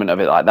 There's an element of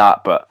it like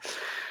that, but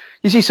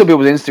you see some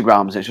people's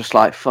Instagrams, and it's just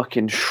like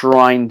fucking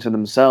shrine to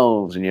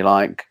themselves, and you're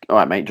like, all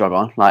right, mate, jog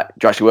on. Like,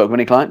 do you actually work with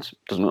any clients?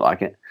 Doesn't look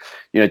like it.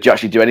 You know, do you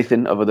actually do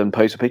anything other than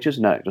post pictures?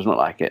 No, it doesn't look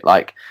like it.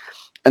 Like,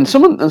 and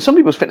some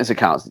people's fitness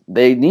accounts,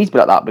 they need to be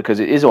like that because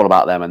it is all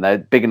about them, and they're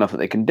big enough that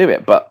they can do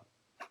it. But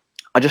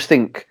I just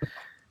think,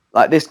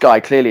 like, this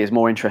guy clearly is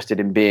more interested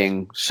in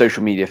being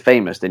social media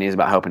famous than he is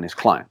about helping his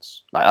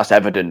clients. Like, that's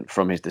evident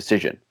from his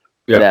decision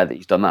there that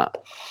he's done that.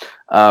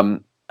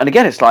 And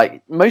again, it's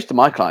like most of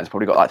my clients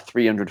probably got like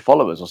 300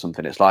 followers or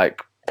something. It's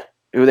like,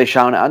 who are they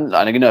shouting at?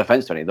 And no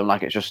offense to any of them,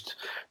 like it's just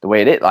the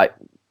way it is. Like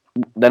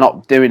they're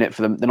not doing it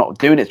for them. They're not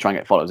doing it to try and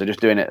get followers. They're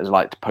just doing it as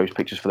like to post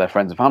pictures for their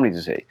friends and family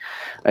to see.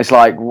 And it's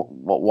like,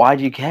 why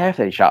do you care if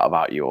they shout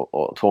about you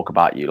or talk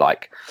about you?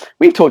 Like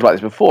we've talked about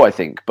this before, I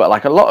think, but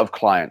like a lot of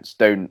clients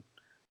don't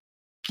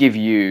give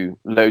you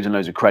loads and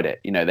loads of credit.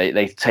 You know,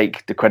 they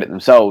take the credit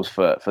themselves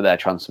for their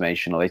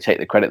transformation, or they take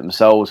the credit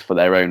themselves for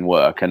their own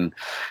work, and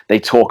they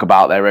talk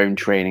about their own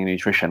training and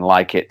nutrition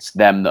like it's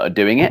them that are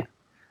doing it.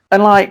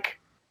 And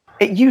like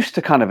it used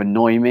to kind of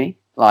annoy me,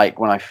 like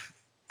when I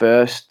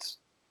first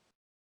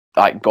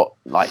like got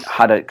like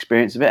had an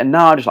experience of it, and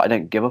now I just like I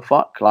don't give a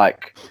fuck.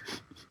 Like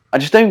I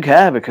just don't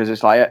care because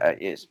it's like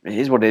it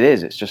is what it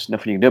is. It's just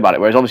nothing you can do about it.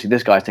 Whereas obviously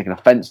this guy's taking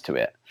offense to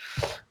it.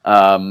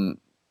 And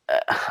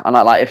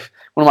like if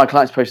one of my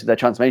clients posted their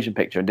transformation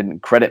picture and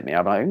didn't credit me,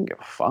 I'd be like, I don't give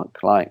a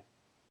fuck. Like,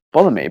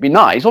 bother me. It'd be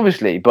nice,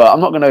 obviously, but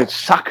I'm not going to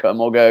sack them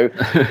or go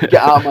get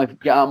out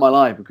of my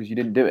life because you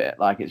didn't do it.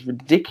 Like, it's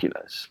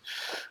ridiculous.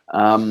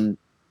 So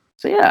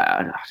yeah,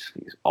 I just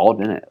think it's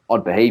odd, isn't it?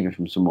 Odd behaviour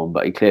from someone,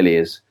 but he clearly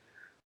is,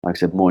 like I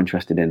said, more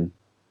interested in.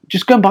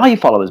 Just go and buy your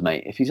followers,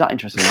 mate. If he's that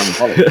interested in having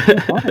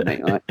followers, buy it,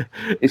 mate. Like,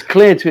 it's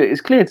clear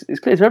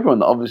to everyone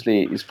that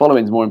obviously his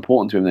following is more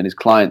important to him than his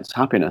clients'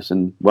 happiness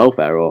and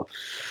welfare.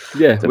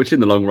 Which in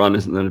the long run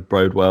isn't going to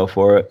bode well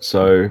for it.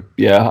 So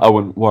yeah, I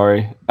wouldn't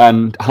worry.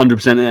 And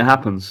 100% it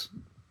happens.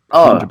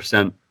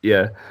 100%,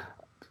 yeah,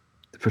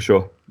 for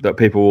sure. That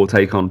people will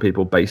take on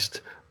people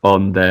based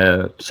on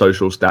their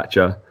social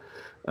stature.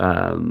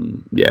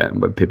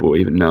 When people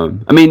even know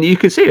them. I mean, you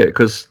can see it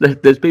because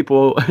there's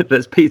people,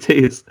 there's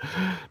PTs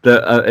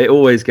that it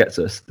always gets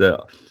us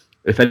that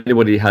if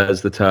anybody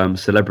has the term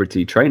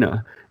celebrity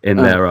trainer in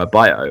their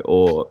bio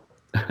or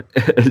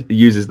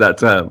uses that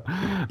term,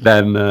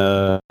 then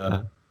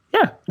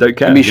don't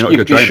care. You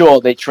can be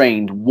sure they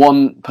trained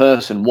one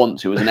person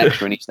once who was an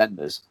extra in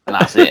EastEnders, and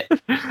that's it.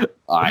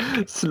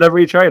 Like,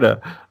 celebrity trainer.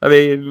 I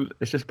mean,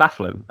 it's just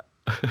baffling.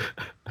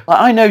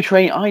 I know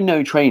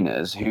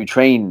trainers who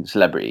train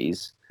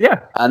celebrities. Yeah,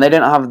 and they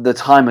don't have the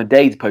time of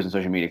day to post on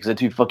social media because they're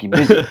too fucking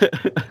busy.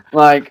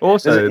 Like,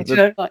 also,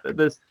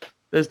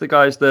 there's the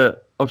guys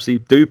that obviously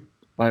do.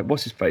 Like,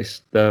 what's his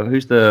face?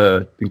 Who's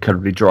the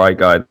incredibly dry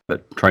guy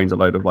that trains a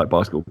load of like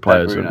basketball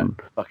players?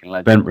 Fucking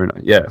legend. Ben Bruno,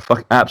 yeah,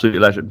 fucking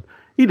absolute legend.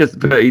 He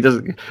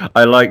doesn't.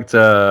 I liked.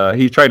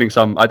 He's training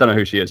some. I don't know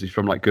who she is. She's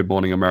from like Good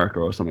Morning America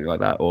or something like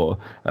that. Or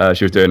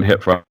she was doing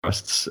hip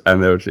thrusts,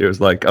 and it was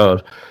like,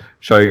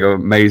 showing an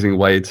amazing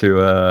way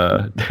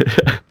to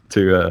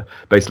to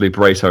basically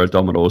brace her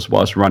abdominals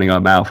whilst running her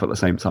mouth at the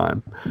same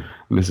time.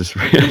 And this is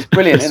really, it's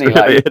brilliant, isn't he?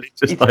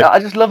 Like, I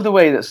just love the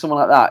way that someone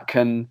like that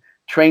can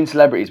train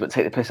celebrities but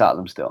take the piss out of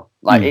them still.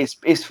 Like it's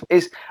and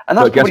that's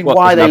But guess probably what?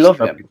 why Doesn't they have love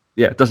celebrity- him.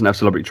 Yeah, it doesn't have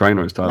celebrity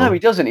trainer as title. No, he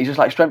doesn't. He's just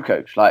like strength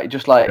coach. Like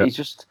he's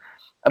just.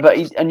 But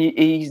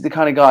he's the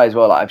kind of guy as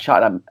well. Like I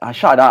shouted him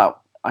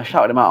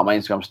out on my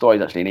Instagram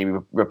stories actually, and he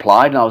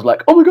replied, and I was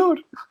like, oh my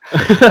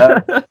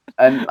god.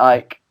 And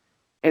like,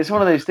 it's one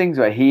of those things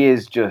where he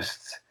is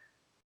just,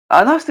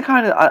 and that's the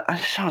kind of.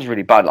 It sounds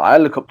really bad. Like I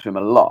look up to him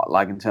a lot,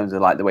 like in terms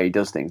of like the way he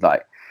does things.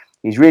 Like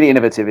he's really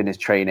innovative in his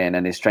training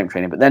and his strength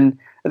training, but then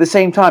at the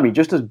same time, he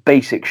just does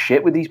basic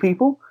shit with these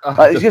people.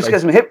 Like he just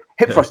gets some hip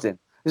thrusting.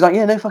 He's like,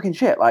 yeah, no fucking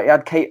shit. Like he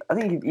had Kate. I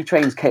think he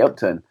trains Kate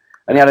Upton,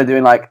 and he had her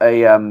doing like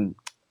a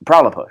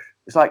prowler push.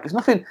 It's like there's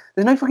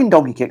no fucking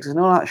donkey kicks, there's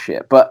none of that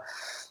shit. But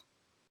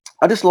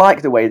I just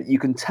like the way that you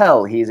can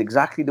tell he is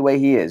exactly the way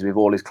he is with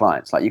all his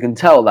clients. Like you can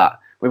tell that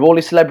with all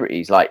his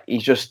celebrities, like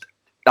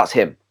that's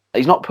him.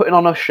 He's not putting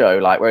on a show.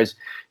 Like whereas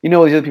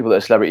all these other people that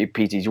are celebrity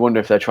PTs, you wonder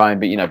if they're trying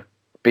to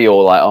be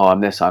all like, oh, I'm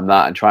this, I'm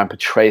that, and try and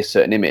portray a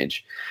certain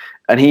image.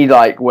 And he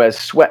like wears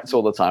sweats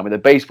all the time with a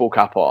baseball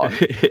cap on,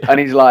 and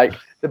he's like.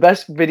 The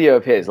best video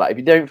of his, like if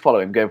you don't follow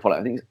him, go and follow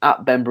him. I think it's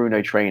at Ben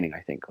Bruno Training,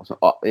 I think.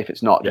 Or if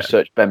it's not, just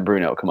search Ben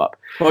Bruno, it'll come up.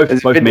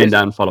 Both me and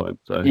Dan follow him.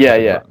 So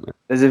yeah.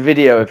 There's a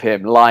video of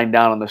him lying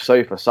down on the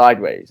sofa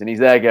sideways, and he's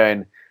there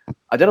going,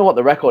 I don't know what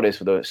the record is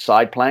for the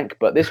side plank,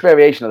 but this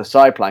variation of the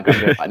side plank I'm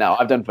doing right now,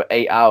 I've done for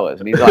 8 hours.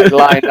 And he's like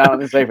lying down on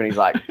the sofa, and he's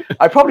like,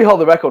 I probably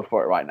hold the record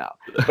for it right now.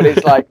 But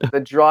it's like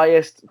the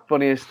driest,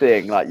 funniest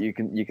thing like you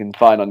can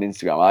find on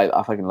Instagram.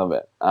 I fucking love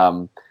it.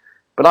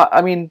 But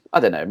I mean, I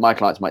don't know. My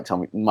clients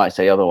might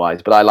say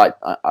otherwise, but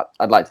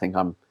I'd like to think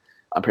I'm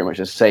pretty much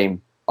the same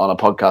on a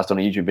podcast, on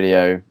a YouTube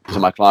video, to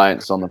my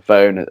clients on the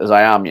phone as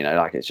I am.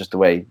 Like it's just the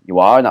way you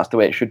are, and that's the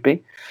way it should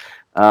be.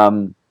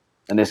 And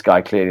this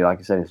guy clearly, like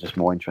I said, is just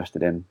more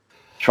interested in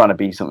trying to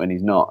be something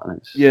he's not.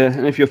 And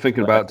and if you're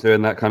thinking about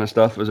doing that kind of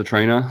stuff as a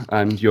trainer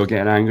and you're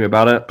getting angry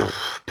about it,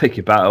 pick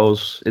your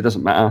battles. It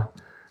doesn't matter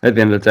at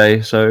the end of the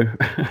day. So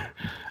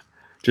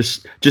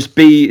just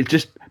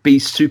be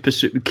super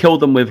kill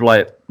them with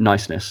like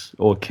niceness,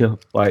 or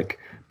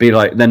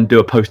then do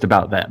a post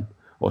about them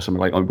or something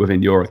like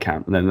within your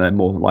account, and then they're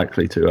more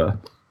likely to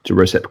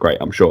reciprocate,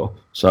 I'm sure.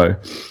 So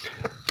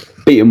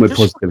beat them with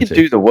positivity.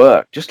 Do the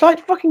work. Just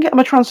like fucking get them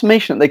a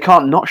transformation that they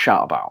can't not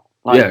shout about.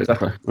 Like, yeah,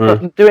 exactly.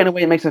 Do it in a way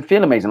that makes them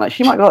feel amazing. Like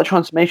she might got that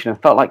transformation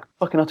and felt like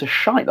fucking utter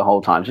shite the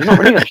whole time. She's not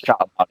really gonna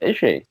shout about it, is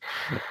she?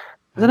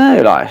 I don't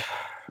know. Like,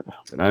 I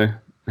don't know.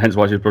 Hence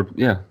why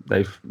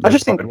I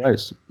just think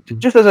ways.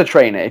 Just as a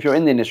trainer, if you're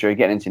in the industry,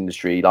 getting into the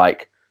industry,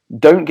 like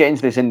don't get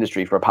into this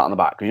industry for a pat on the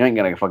back because you ain't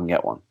gonna fucking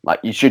get one. Like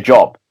it's your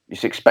job,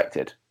 it's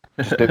expected.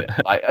 Just do it.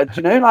 Like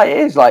like it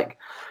is like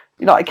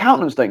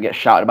accountants don't get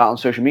shouted about on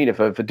social media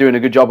for doing a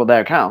good job of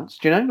their accounts.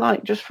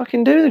 Like just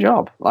fucking do the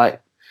job.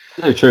 Like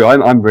no, true.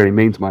 I'm really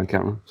mean to my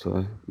accountant,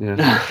 so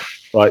yeah.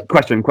 Like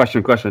question,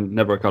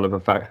 never a kind of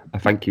a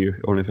thank you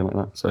or anything like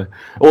that. So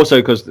also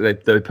because they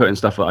put in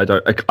stuff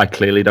that I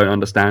clearly don't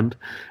understand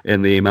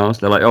in the emails.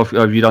 They're like, oh,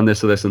 have you done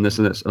this or this and this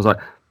and this? I was like,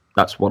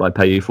 that's what I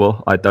pay you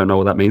for. I don't know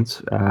what that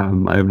means. I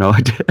have no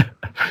idea.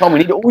 Tom, we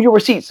need all your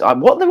receipts.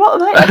 What are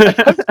they?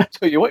 I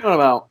tell you what you're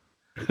on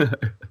about.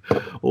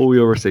 All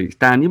your receipts.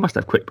 Dan, you must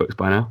have QuickBooks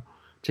by now.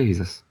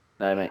 Jesus.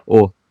 No, mate.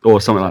 Or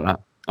something like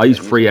that. I use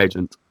Free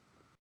Agent.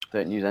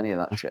 Don't use any of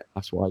that shit.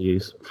 That's what I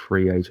use.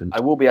 Free Agent. I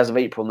will be as of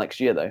April next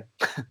year, though.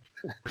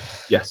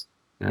 Yes.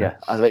 Yeah,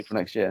 as of April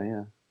next year.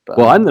 Yeah. But,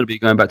 well, I'm going to be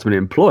going back to being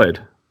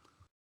employed.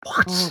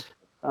 What?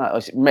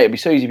 Mate, it'd be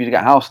so easy for you to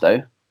get a house,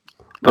 though.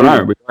 I know.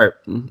 It'd be great.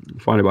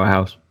 Finally buy a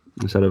house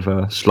instead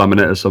of slumming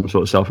it as some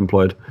sort of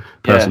self-employed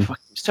person. Yeah,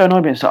 it's so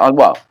annoying.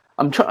 Well,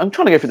 I'm trying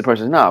to go through the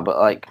process now, but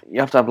like you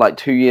have to have like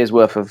 2 years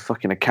worth of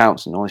fucking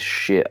accounts and all this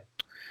shit,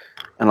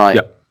 and like.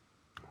 Yep.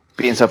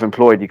 Being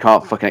self-employed, you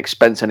can't fucking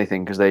expense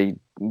anything because they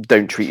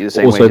don't treat you the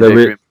same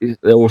way.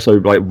 They're also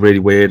like really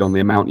weird on the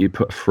amount you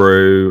put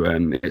through,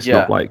 and it's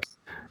not like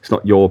it's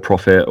not your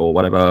profit or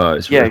whatever.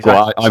 It's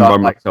exactly. I'm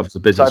running myself as a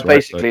business. So I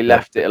basically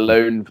left it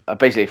alone. I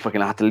basically fucking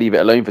had to leave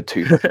it alone for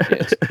 2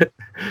 years.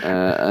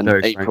 And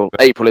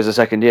April is the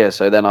second year,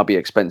 so then I'll be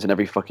expensing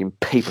every fucking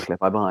paperclip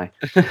I buy.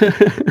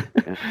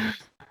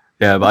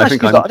 Yeah, but I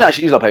think I don't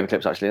actually use a lot of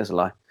paperclips. Actually, that's a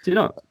lie. Do you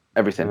not?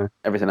 Everything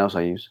else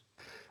I use.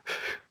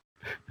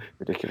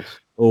 Ridiculous.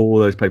 All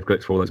those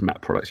paperclips for all those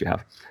Mac products you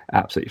have.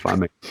 Absolutely fine,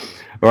 mate.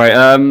 All right.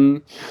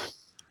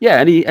 Yeah.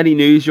 Any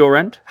news your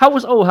end? How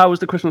was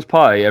the Christmas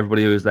party?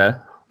 Everybody who was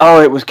there.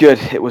 Oh, it was good.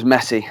 It was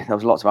messy. There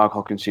was lots of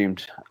alcohol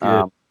consumed.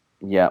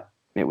 Yeah.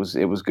 It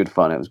was good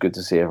fun. It was good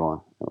to see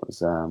everyone. It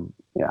was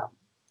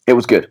It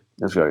was good. It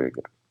was very, very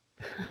good.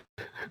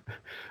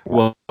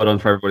 Well done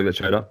for everybody that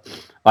showed up.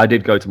 I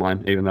did go to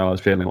mine, even though I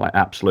was feeling like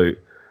absolute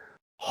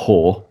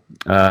whore.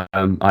 I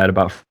had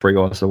about 3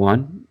 glasses of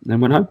wine, then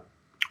went home.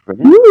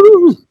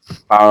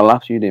 Barrel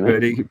laughs, you do,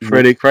 mate.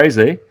 Pretty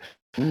crazy.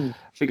 I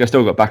think I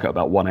still got back at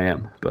about 1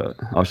 a.m, but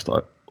I was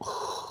like,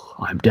 oh,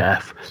 I'm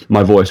deaf.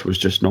 My voice was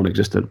just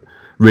non-existent,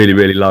 really,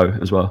 really low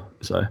as well.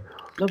 So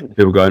lovely.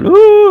 People going,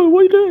 oh, what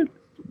are you doing?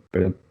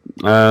 Brilliant.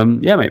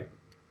 Yeah, mate.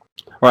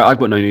 All right, I've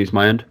got no news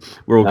my end.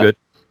 We're all good.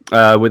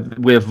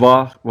 with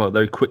well,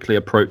 very quickly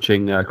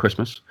approaching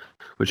Christmas,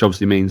 which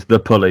obviously means the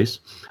Pulleys.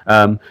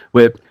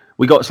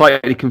 We got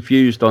slightly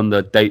confused on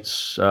the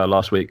dates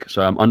last week,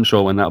 so I'm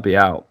unsure when that'll be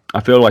out. I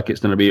feel like it's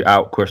going to be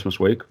out Christmas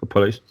week for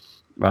Pulleys,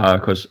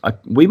 because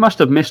we must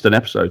have missed an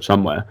episode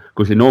somewhere,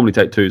 because we normally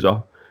take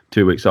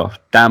 2 weeks off.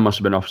 Dan must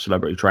have been off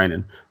celebrity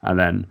training, and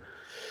then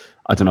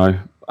I don't know.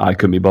 I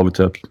couldn't be bothered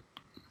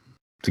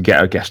to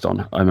get a guest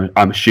on.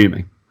 I'm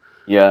assuming.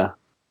 Yeah.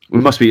 We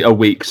must be a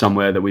week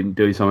somewhere that we didn't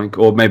do something,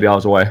 or maybe I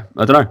was away.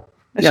 I don't know.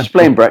 Let's just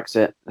blame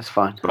Brexit. That's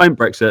fine. Blame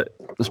Brexit.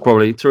 That's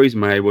probably Theresa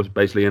May was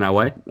basically in our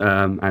way,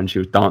 and she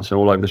was dancing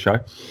all over the show.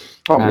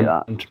 Probably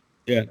that.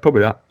 Yeah,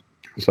 probably that.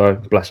 So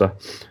bless her.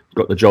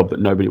 Got the job that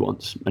nobody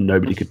wants and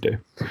nobody could do.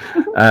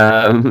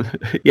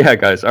 Yeah,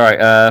 guys. All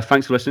right.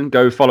 Thanks for listening.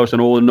 Go follow us on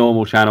all the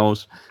normal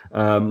channels.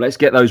 Let's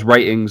get those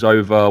ratings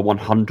over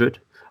 100.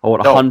 I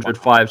want 100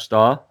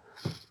 5-star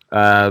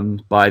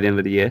by the end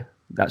of the year.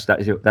 That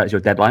is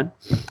your deadline.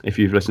 If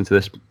you've listened to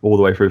this all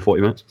the way through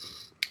 40 minutes,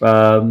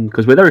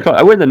 because we're very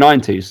close. We're in the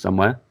 90s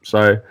somewhere.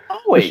 So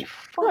wait,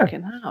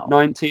 fucking hell,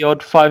 90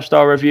 odd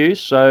 5-star reviews.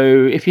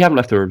 So if you haven't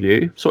left a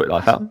review, sort your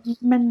life out.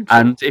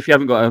 And if you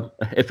haven't got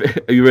if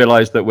you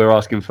realise that we're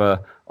asking for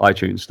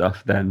iTunes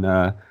stuff, then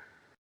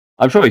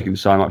I'm sure you can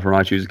sign up for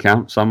an iTunes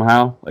account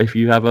somehow if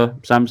you have a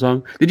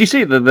Samsung. Did you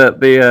see that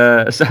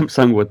the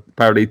Samsung were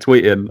apparently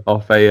tweeting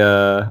off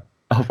an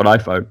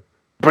iPhone?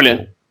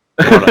 Brilliant.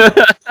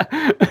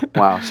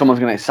 Wow, someone's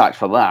going to get sacked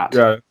for that.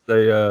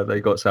 Yeah, they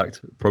got sacked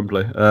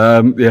promptly.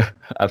 Yeah,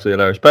 absolutely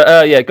hilarious.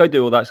 But yeah, go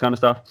do all that kind of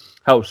stuff.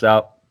 Helps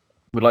out.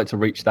 We'd like to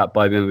reach that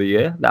by the end of the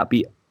year. That'd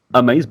be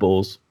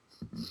amazeballs.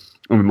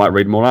 And we might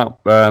read them all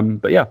out.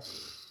 But yeah,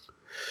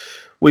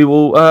 we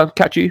will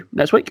catch you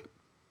next week.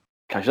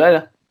 Catch you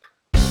later.